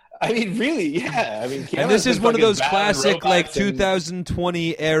 I mean, really, yeah. I mean, and this is one of those classic, like,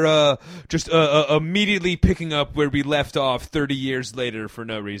 2020 era, just immediately picking up where we left off 30 years later for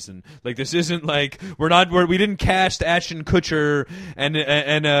no reason. Like, this isn't like we didn't cast Ashton Kutcher and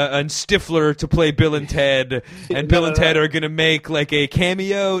Stifler to play Bill and Ted, and Bill and Ted are gonna make like a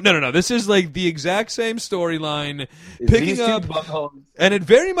cameo. No. This is like the exact same storyline, picking up. And it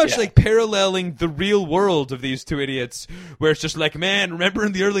very much like paralleling the real world of these two idiots, where it's just like, man, remember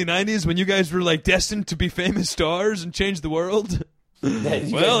in the early 90s when you guys were like destined to be famous stars and change the world?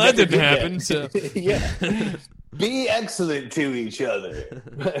 Well, that didn't happen. So be excellent to each other.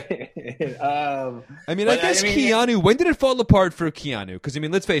 I mean, I guess Keanu. When did it fall apart for Keanu? Because I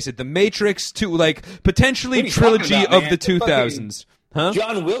mean, let's face it, The Matrix 2, like potentially trilogy of the 2000s. Huh?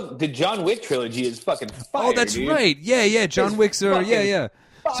 The John Wick trilogy is fucking fire. Oh, that's dude. right. Yeah. John Wick's are fire.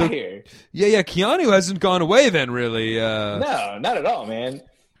 So Keanu hasn't gone away then, really. No, not at all, man.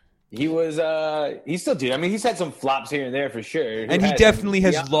 He was he's still doing. I mean, he's had some flops here and there for sure. And he definitely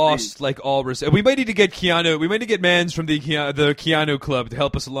has lost like all respect. We might need to get Keanu. We might need to get Mans from the Keanu Club to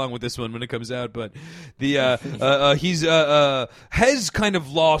help us along with this one when it comes out. But the he's has kind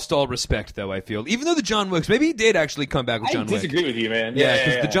of lost all respect, though. I feel, even though the John Wicks, maybe he did actually come back with John Wick. I disagree with you, man. Yeah,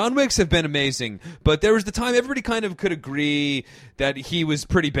 because the John Wicks have been amazing, but there was the time everybody kind of could agree that he was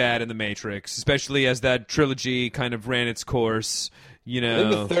pretty bad in The Matrix, especially as that trilogy kind of ran its course. You know, I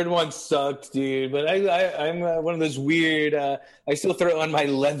think the third one sucked, dude. But I'm one of those weird. I still throw on my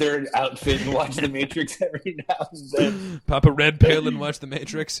leather outfit and watch The Matrix every now and then. Pop a red pill and watch The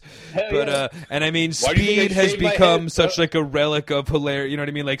Matrix. But and I mean, Speed has become such like a relic of hilarious. You know what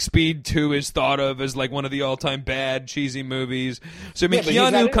I mean? Like Speed 2 is thought of as like one of the all-time bad cheesy movies. So I mean,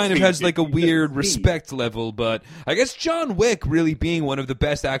 Keanu kind of has like a weird respect level. But I guess John Wick, really being one of the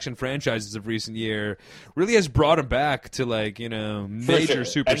best action franchises of recent year, really has brought him back to like major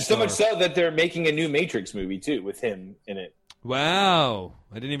superstar. And so much so that they're making a new Matrix movie too with him in it. Wow,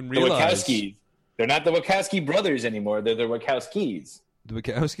 I didn't even realize. The Wachowskis. They're not the Wachowski brothers anymore. They're the Wachowskis. The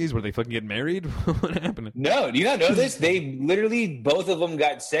Wachowskis? Were they fucking getting married? What happened? No, do you not know this? They literally, both of them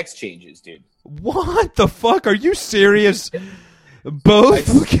got sex changes, dude. What the fuck? Are you serious? Both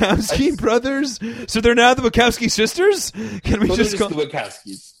Wachowski brothers? So they're now the Wachowski sisters? Can we just call the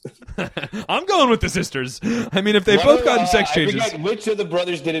Wachowskis? I'm going with the sisters. I mean, if they've both gotten sex changes. I forgot which of the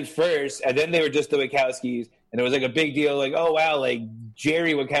brothers did it first, and then they were just the Wachowskis, and it was like a big deal, like, oh wow, like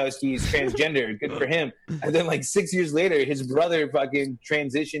Jerry Wachowski is transgender, good for him. And then like 6 years later, his brother fucking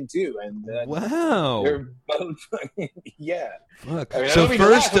transitioned too, and wow, they're both fucking Fuck. I mean, so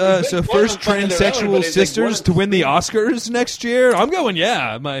first transsexual sisters to win the Oscars next year. I'm going.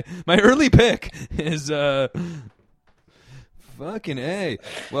 Yeah, my early pick is fucking A.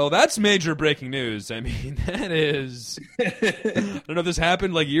 Well, that's major breaking news. I mean, that is. I don't know if this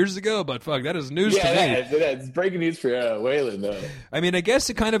happened like years ago, but fuck, that is news to me. That's breaking news for Waylon, though. I mean, I guess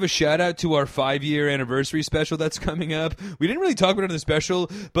a kind of a shout out to our 5-year anniversary special that's coming up. We didn't really talk about it in the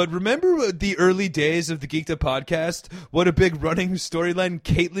special, but remember the early days of the Geeked Up podcast? What a big running storyline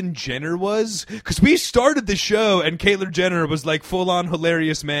Caitlyn Jenner was? Because we started the show and Caitlyn Jenner was like full on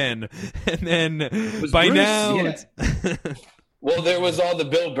hilarious man, and then by Bruce, now. Well, there was all the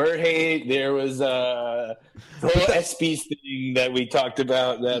Bill Burr hate. There was the whole ESPYs thing that we talked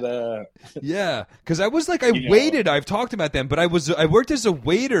about. That yeah, because I was like, waited. I've talked about them, but I worked as a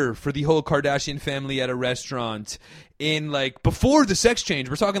waiter for the whole Kardashian family at a restaurant in like before the sex change.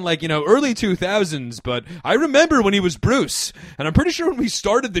 We're talking like early 2000s. But I remember when he was Bruce, and I'm pretty sure when we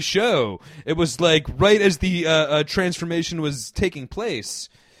started the show, it was like right as the transformation was taking place.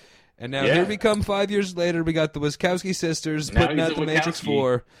 And now here we come 5 years later. We got the Wachowski sisters putting out the Matrix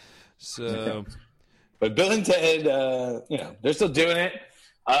 4. So, but Bill and Ted, they're still doing it.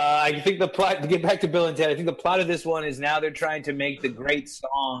 I think the plot, to get back to Bill and Ted, I think the plot of this one is now they're trying to make the great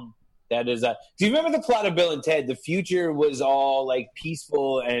song that is. Do you remember the plot of Bill and Ted? The future was all like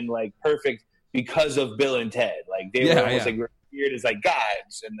peaceful and like perfect because of Bill and Ted. Like they were almost like weird as like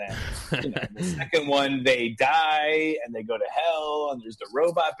gods, and then the second one they die and they go to hell, and there's the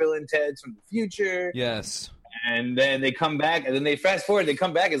robot Bill and Ted's from the future. Yes, and then they come back, and then they fast forward. They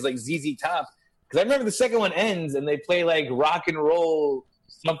come back as like ZZ Top, because I remember the second one ends and they play like rock and roll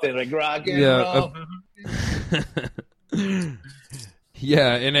something like rock and roll.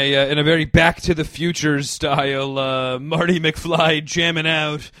 Yeah, in a very Back to the Future style, Marty McFly jamming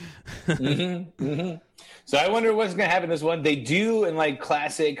out. So I wonder what's going to happen in this one. They do in like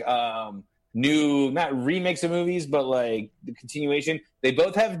classic new, not remakes of movies, but like the continuation. They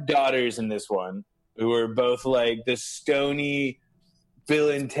both have daughters in this one who are both like the stony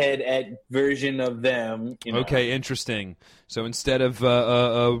Bill and Ted version of them. You know? Okay, interesting. So instead of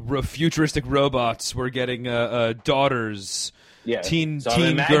futuristic robots, we're getting daughters. Yeah. Teen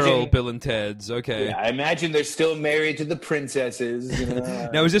girl Bill and Ted's. Okay. Yeah, I imagine they're still married to the princesses. You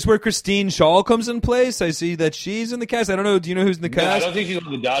know? Now, is this where Christine Shaw comes in place? I see that she's in the cast. I don't know. Do you know who's in the cast? No, I don't think she's one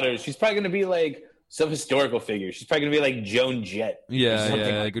of the daughters. She's probably going to be like some historical figure. She's probably going to be like Joan Jett.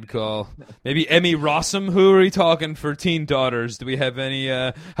 Yeah, good call. Maybe Emmy Rossum. Who are we talking for teen daughters? Do we have any?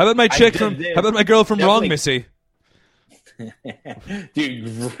 How about my chick from? How about my girl from Wrong Missy?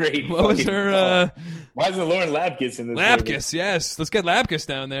 Dude, great. What was her? Why isn't Lauren Lapkus in this? Lapkus, yes. Let's get Lapkus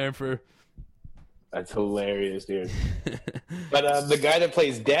down there for. That's hilarious, dude. But the guy that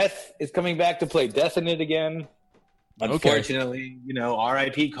plays Death is coming back to play Death in it again. Unfortunately, you know,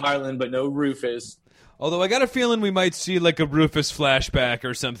 R.I.P. Carlin, but no Rufus. Although I got a feeling we might see like a Rufus flashback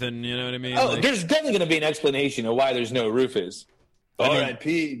or something. You know what I mean? Oh, there's definitely going to be an explanation of why there's no Rufus.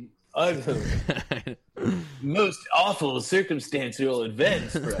 R.I.P. Most awful circumstantial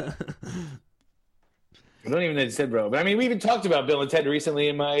events, bro. I don't even know what you said, bro. But I mean, we even talked about Bill and Ted recently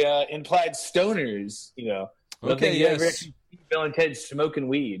in my implied stoners, you know. Okay, yes. Bill and Ted smoking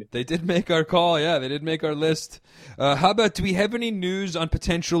weed. They did make our call, yeah. They did make our list. How about, do we have any news on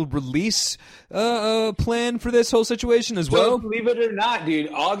potential release plan for this whole situation as well? Believe it or not, dude,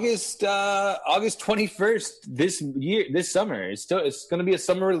 August 21st this summer. It's going to be a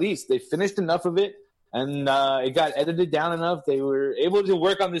summer release. They finished enough of it, and it got edited down enough. They were able to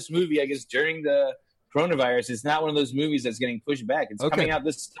work on this movie, I guess, during the coronavirus. It's not one of those movies that's getting pushed back. It's coming out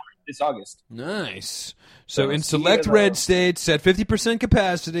this August. Nice. So in select red states at 50%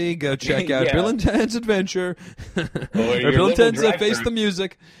 capacity, go check out Bill and Ted's Adventure or Bill and Ted's Face the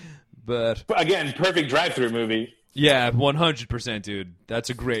Music. But again, perfect drive-through movie. Yeah, 100%, dude. That's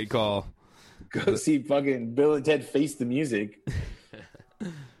a great call. Go see fucking Bill and Ted Face the Music.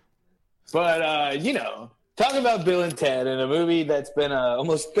 But you know, talk about Bill and Ted in a movie that's been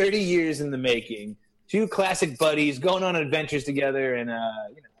almost 30 years in the making. Two classic buddies going on adventures together and you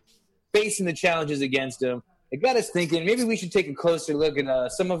know, facing the challenges against them. It got us thinking maybe we should take a closer look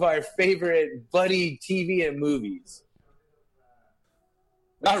at some of our favorite buddy TV and movies.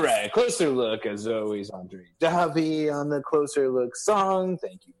 All right, closer look as always, Andre Davi on the Closer Look song.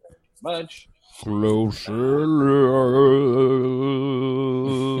 Thank you very much. Closer look.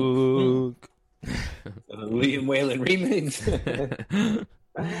 Liam Whalen remix.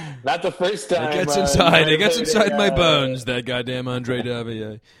 Not the first time. It gets inside my bones, that goddamn Andre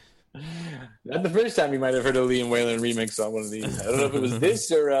Davi. Not the first time you might have heard a Liam Whalen remix on one of these. I don't know if it was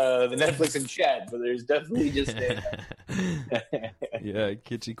this or the Netflix and chat, but there's definitely just yeah,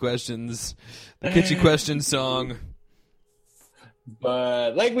 Kitschy Questions. The Kitschy Questions song.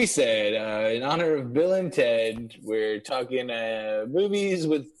 But like we said, in honor of Bill and Ted, we're talking movies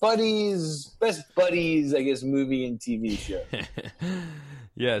with buddies, best buddies, I guess, movie and TV show.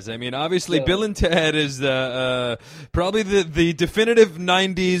 Yes, I mean, obviously, Bill and Ted is probably the definitive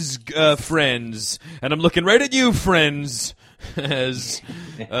 90s Friends. And I'm looking right at you, Friends.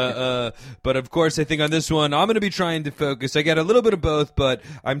 But of course, I think on this one, I'm going to be trying to focus. I got a little bit of both, but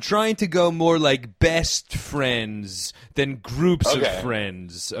I'm trying to go more like best friends than groups of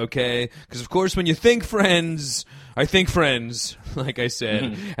friends, okay? Because, of course, when you think friends, I think Friends, like I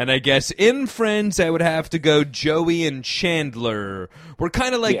said. And I guess in Friends, I would have to go Joey and Chandler. We're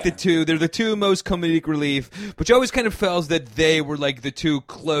kind of like the two. They're the two most comedic relief, which always kind of felt that they were like the two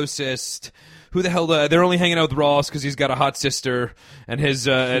closest. Who the hell? They're only hanging out with Ross because he's got a hot sister, and his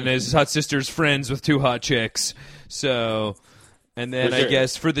hot sister's friends with two hot chicks. So, and then I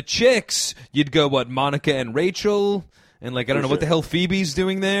guess for the chicks, you'd go Monica and Rachel, and like I don't know what the hell Phoebe's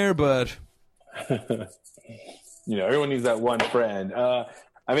doing there, but you know, everyone needs that one friend. I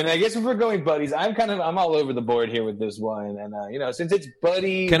mean, I guess if we're going buddies, I'm all over the board here with this one, and you know, since it's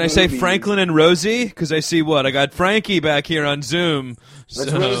buddy, can I say Franklin and Rosie? Because I see I got Frankie back here on Zoom.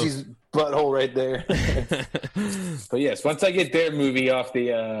 That's Rosie's butthole right there. But yes, once I get their movie off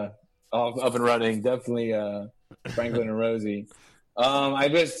the up and running, definitely Franklin and Rosie. I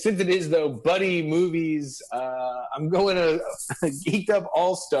guess since it is though buddy movies, I'm going to Geeked Up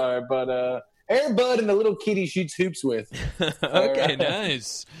All Star, but Air Bud and the little kid he shoots hoops with. Okay,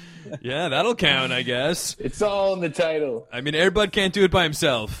 nice. Yeah, that'll count, I guess. It's all in the title. I mean, Air Bud can't do it by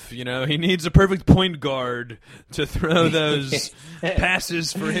himself. You know, he needs a perfect point guard to throw those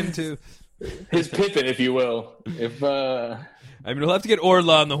passes for him to. his Pippin, if you will. I mean, we'll have to get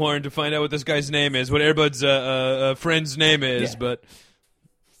Orla on the horn to find out what this guy's name is, what Airbud's friend's name is, but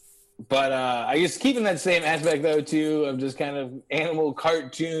I guess keeping that same aspect, though, too, of just kind of animal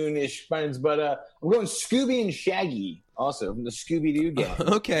cartoon-ish friends, but I'm going Scooby and Shaggy, also, from the Scooby-Doo gang.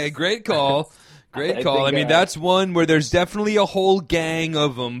 Okay, great call. Great call. I mean, that's one where there's definitely a whole gang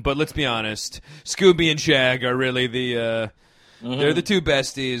of them, but let's be honest. Scooby and Shag are really they're the two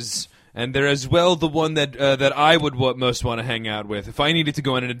besties, and they're as well the one that I would most want to hang out with. If I needed to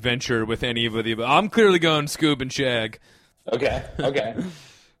go on an adventure with any of the, I'm clearly going Scoob and Shag. Okay. I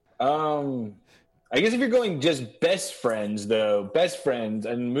guess if you're going just best friends, though, best friends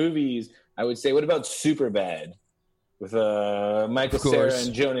and movies, I would say, what about Superbad with Michael Cera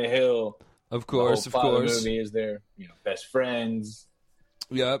and Jonah Hill? Of course. The movie is their best friends.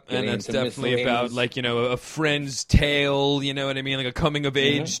 Yep, and that's definitely about a friend's tale. You know what I mean, like a coming of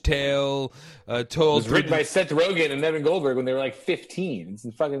age tale. Told. It was written by Seth Rogen and Evan Goldberg when they were like 15.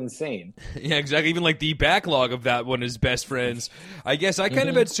 It's fucking insane. Yeah, exactly. Even like the backlog of that one is best friends. I guess I kind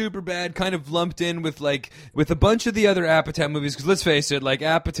of had Superbad kind of lumped in with a bunch of the other Aptow movies, because let's face it, like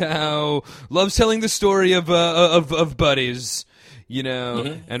Aptow loves telling the story of buddies.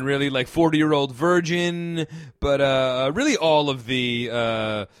 And really like 40-Year-Old Virgin, but really all of the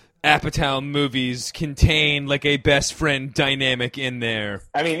Apatow movies contain like a best friend dynamic in there.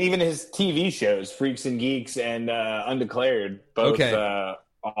 I mean, even his TV shows, Freaks and Geeks and Undeclared, both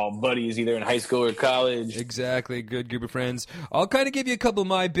all buddies either in high school or college. Exactly, good group of friends. I'll kind of give you a couple of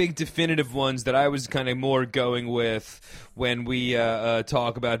my big definitive ones that I was kind of more going with when we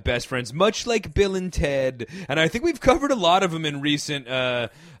talk about best friends, much like Bill and Ted. And I think we've covered a lot of them in recent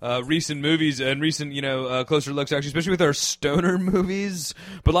movies and recent, closer looks, actually, especially with our stoner movies.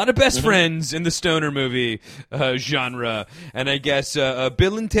 But a lot of best friends in the stoner movie genre. And I guess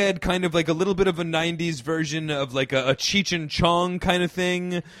Bill and Ted, kind of like a little bit of a 90s version of like a Cheech and Chong kind of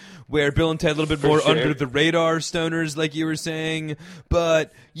thing, where Bill and Ted a little bit more under the radar stoners, like you were saying.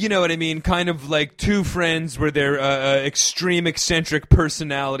 But, you know what I mean, kind of like two friends where their extreme eccentric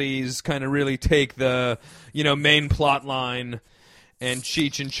personalities kind of really take the, main plot line. And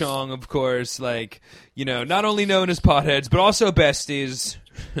Cheech and Chong, of course, like, not only known as potheads, but also besties.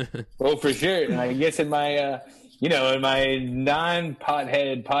 Well, for sure. And I guess in my, in my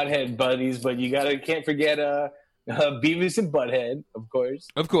non-pothead buddies, but can't forget, Beavis and Butthead, of course.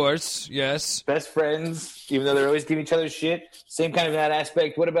 Of course, yes. Best friends, even though they're always giving each other shit. Same kind of that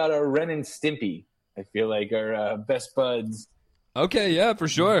aspect. What about Ren and Stimpy? I feel like our best buds. Okay, yeah, for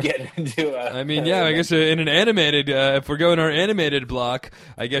sure. Get into I guess in an animated, if we're going our animated block,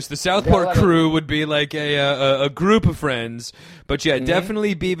 I guess the South Park crew would be like a group of friends. But yeah,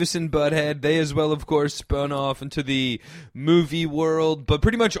 definitely Beavis and Butthead. They as well, of course, spun off into the movie world. But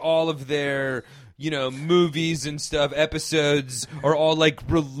pretty much all of their movies and stuff, episodes are all like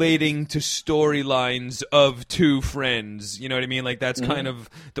relating to storylines of two friends. You know what I mean? Like that's kind of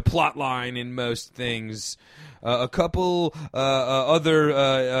the plot line in most things. A couple other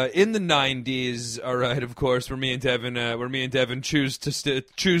in the 90s, all right, of course, where me and Devin choose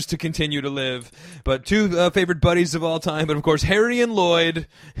to continue to live. But two favorite buddies of all time, but of course Harry and Lloyd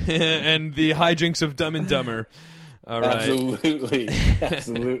and the hijinks of Dumb and Dumber. All right.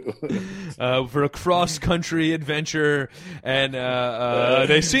 Absolutely. For a cross-country adventure, and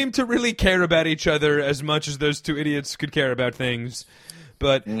they seem to really care about each other as much as those two idiots could care about things.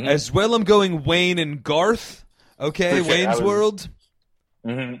 But as well, I'm going Wayne and Garth. Okay, sure. Wayne's World.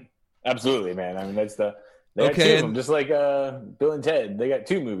 Absolutely, man. I mean, they got two of them, just like Bill and Ted. They got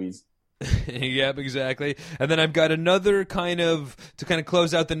two movies. Yep, exactly. And then I've got another to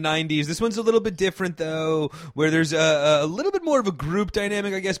close out the 90s. This one's a little bit different, though, where there's a little bit more of a group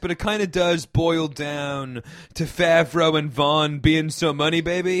dynamic, I guess, but it kind of does boil down to Favreau and Vaughn being so money,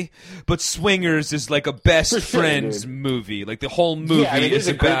 baby. But Swingers is like a best friends movie. Like the whole movie is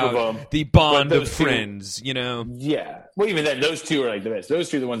about the bond of friends, Yeah. Well, even then, those two are like the best. Those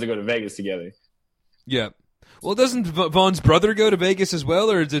two are the ones that go to Vegas together. Yeah. Well, doesn't Vaughn's brother go to Vegas as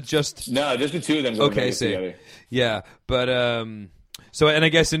well, or is it just... No, just the two of them go to Vegas together. Yeah, but... So, and I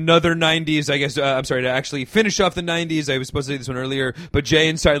guess another 90s, to actually finish off the 90s, I was supposed to say this one earlier, but Jay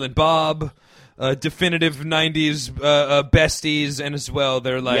and Silent Bob, definitive 90s besties, and as well,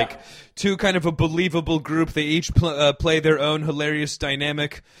 they're like two kind of a believable group. They each play their own hilarious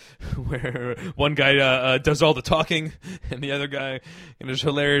dynamic, where one guy does all the talking, and the other guy just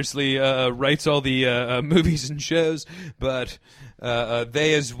hilariously writes all the movies and shows, but...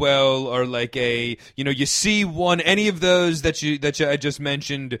 they as well are like you see one, any of those that I just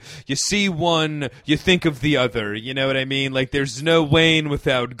mentioned, you see one, you think of the other, you know what I mean? Like there's no Wayne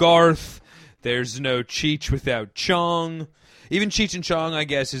without Garth, There's no Cheech without Chong. Even Cheech and Chong, I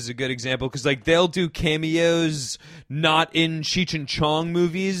guess, is a good example because like they'll do cameos not in Cheech and Chong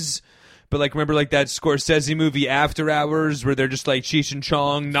movies, but like remember like that Scorsese movie After Hours where they're just like Cheech and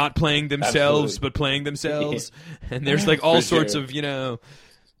Chong not playing themselves but playing themselves, and there's like all sorts of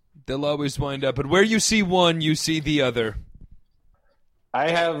they'll always wind up. But where you see one, you see the other. I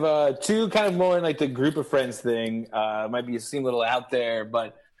have two kind of more in like the group of friends thing. Might seem a little out there,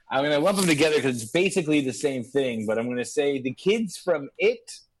 but I'm going to lump them together because it's basically the same thing. But I'm going to say the kids from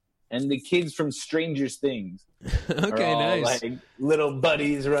It and the kids from Stranger Things. Okay, nice. Like little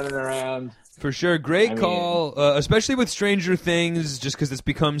buddies running around. For sure, great call, especially with Stranger Things, just because it's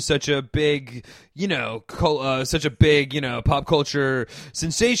become such a big, pop culture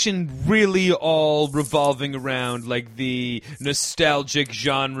sensation, really all revolving around like the nostalgic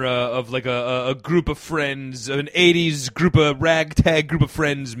genre of like a group of friends, an 80s ragtag group of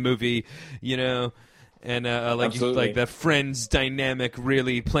friends movie, and like that friends dynamic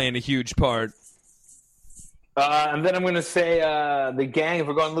really playing a huge part. And then I'm going to say the gang, if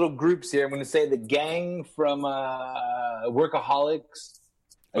we're going little groups here, I'm going to say the gang from Workaholics.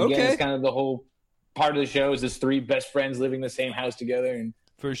 Again, it's kind of the whole part of the show is this three best friends living in the same house together and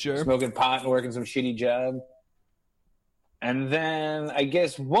for sure smoking pot and working some shitty job. And then I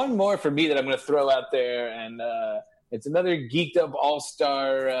guess one more for me that I'm going to throw out there, and it's another Geeked Up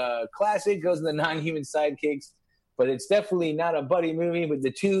all-star classic, goes in the non-human sidekicks. But it's definitely not a buddy movie. But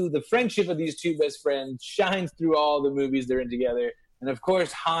the friendship of these two best friends shines through all the movies they're in together. And, of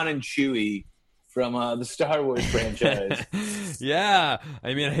course, Han and Chewie from the Star Wars franchise. Yeah.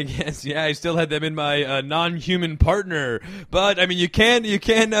 I mean, I guess, I still had them in my non-human partner. But, I mean, you can't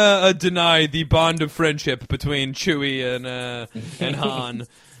deny the bond of friendship between Chewie and Han.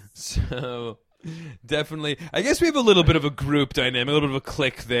 So... Definitely. I guess we have a little bit of a group dynamic, a little bit of a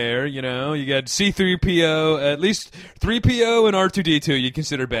clique there, You got C-3PO, at least 3PO and R2-D2 you'd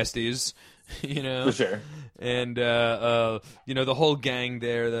consider besties, For sure. And, the whole gang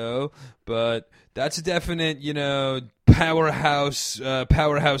there, though. But that's a definite, powerhouse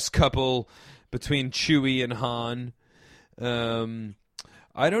couple between Chewie and Han.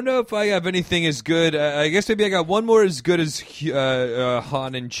 I don't know if I have anything as good. I guess maybe I got one more as good as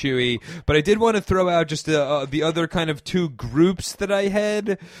Han and Chewie. But I did want to throw out just the other kind of two groups that I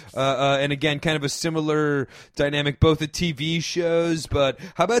had. And again, kind of a similar dynamic, both at TV shows. But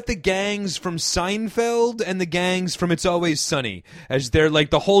how about the gangs from Seinfeld and the gangs from It's Always Sunny? As they're like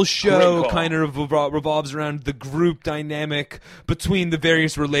the whole show kind of revolves around the group dynamic between the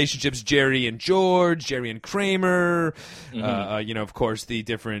various relationships, Jerry and George, Jerry and Kramer. Of course, the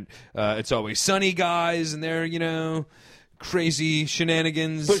different It's Always Sunny guys and their crazy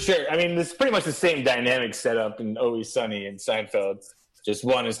shenanigans. For sure. I mean, it's pretty much the same dynamic setup in Always Sunny and Seinfeld. Just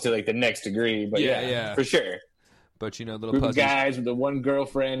one is to like the next degree, but yeah, for sure. But little group puzzles. Of guys with the one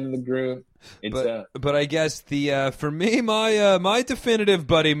girlfriend in the group. But I guess the for me my definitive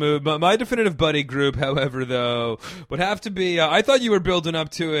buddy group, however, though, would have to be. I thought you were building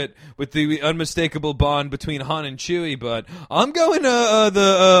up to it with the unmistakable bond between Han and Chewie, but I'm going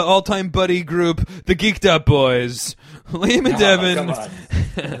the all-time buddy group, the Geeked Up boys, Liam and Devin. Come on.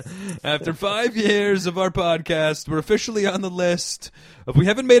 After 5 years of our podcast, we're officially on the list. We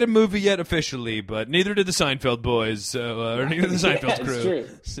haven't made a movie yet officially, but neither did the Seinfeld boys, or neither did the Seinfeld crew. True.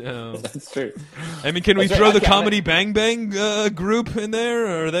 So that's true. I mean, can we throw the Comedy Bang Bang group in there,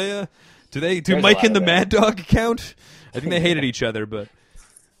 or are they? Do Mike and the Mad Dog count? I think they hated each other, but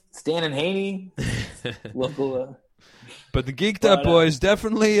Stan and Haney, local. But the Geeked Up boys,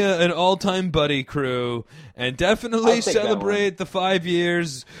 definitely an all-time buddy crew, and definitely celebrate the 5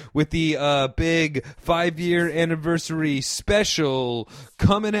 years with the big 5-year anniversary special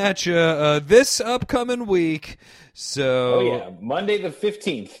coming at you this upcoming week. So, Monday the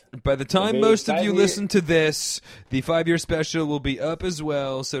 15th. By the time most of you listen to this, the 5-year special will be up as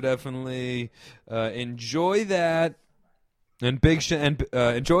well. So definitely enjoy that. And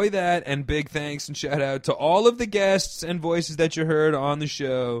enjoy that, and big thanks and shout out to all of the guests and voices that you heard on the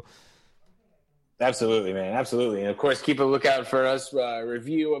show. Absolutely, man, absolutely, and of course, keep a lookout for us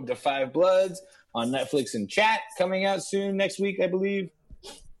review of The Five Bloods on Netflix and chat coming out soon next week, I believe.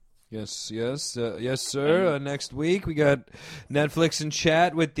 Yes, sir. Next week we got Netflix and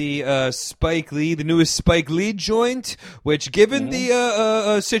chat with the Spike Lee, the newest Spike Lee joint. Which, given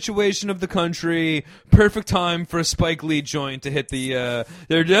the situation of the country, perfect time for a Spike Lee joint to hit the.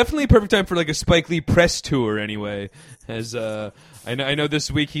 They're definitely perfect time for like a Spike Lee press tour. Anyway, as I know this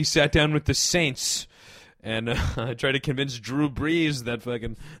week he sat down with the Saints and tried to convince Drew Brees that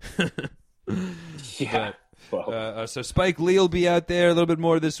fucking. Yeah. So Spike Lee will be out there a little bit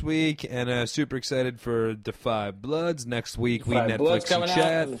more this week, and super excited for Defy Bloods next week. We Netflix and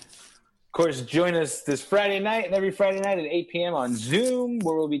chat. Of course, join us this Friday night and every Friday night at 8 p.m. on Zoom,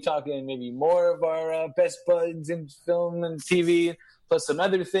 where we'll be talking maybe more of our best buds in film and TV, plus some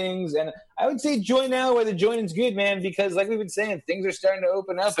other things. And I would say join now where the joining's good, man, because like we've been saying, things are starting to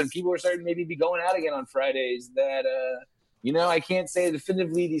open up and people are starting to maybe be going out again on Fridays that, I can't say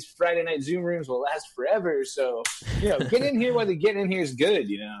definitively these Friday night Zoom rooms will last forever. So, get in here while the getting in here is good,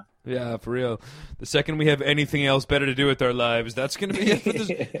 Yeah, for real. The second we have anything else better to do with our lives, that's going to be it for this.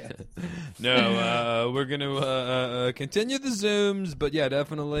 No, we're going to continue the Zooms, but yeah,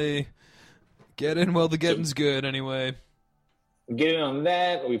 definitely get in while the getting's good anyway. Get in on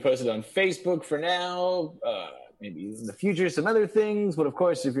that. We posted on Facebook for now. Maybe in the future, some other things. But of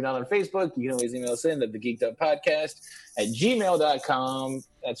course, if you're not on Facebook, you can always email us in at thegeekeduppodcast@gmail.com.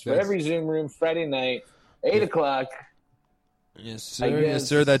 That's for every Zoom room Friday night, 8 o'clock. Yes, sir. Yes,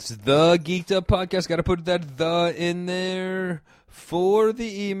 sir. That's the Geeked Up Podcast. Got to put that "the" in there for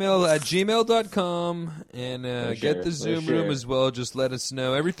the email at gmail.com. And get the Zoom room as well. Just let us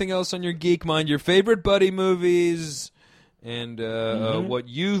know everything else on your geek mind, your favorite buddy movies, and what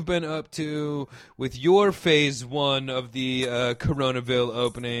you've been up to with your phase 1 of the Corona-ville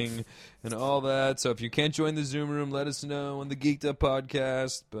opening and all that. So if you can't join the Zoom room, let us know on the Geeked Up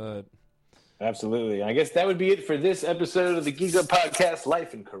Podcast. But absolutely. I guess that would be it for this episode of the Geeked Up Podcast,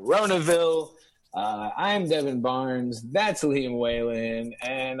 Life in Corona-ville. I'm Devin Barnes. That's Liam Whalen.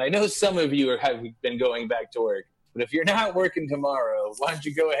 And I know some of you have been going back to work. But if you're not working tomorrow, why don't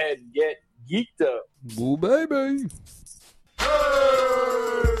you go ahead and get geeked up? Ooh, baby.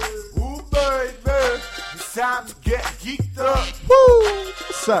 Ooh, baby. It's time to get geeked up. Woo!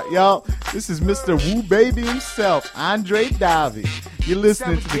 What's up, y'all? This is Mr. Woo Baby himself, Andre Davi. You're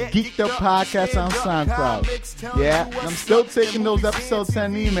listening to the Geeked Up Podcast on SoundCloud. Yeah, and I'm still taking those episode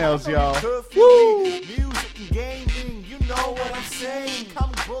 10 emails, y'all. Woo! Music and gaming, you know what I'm saying.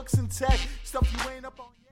 Comic books and tech, stuff you ain't up on.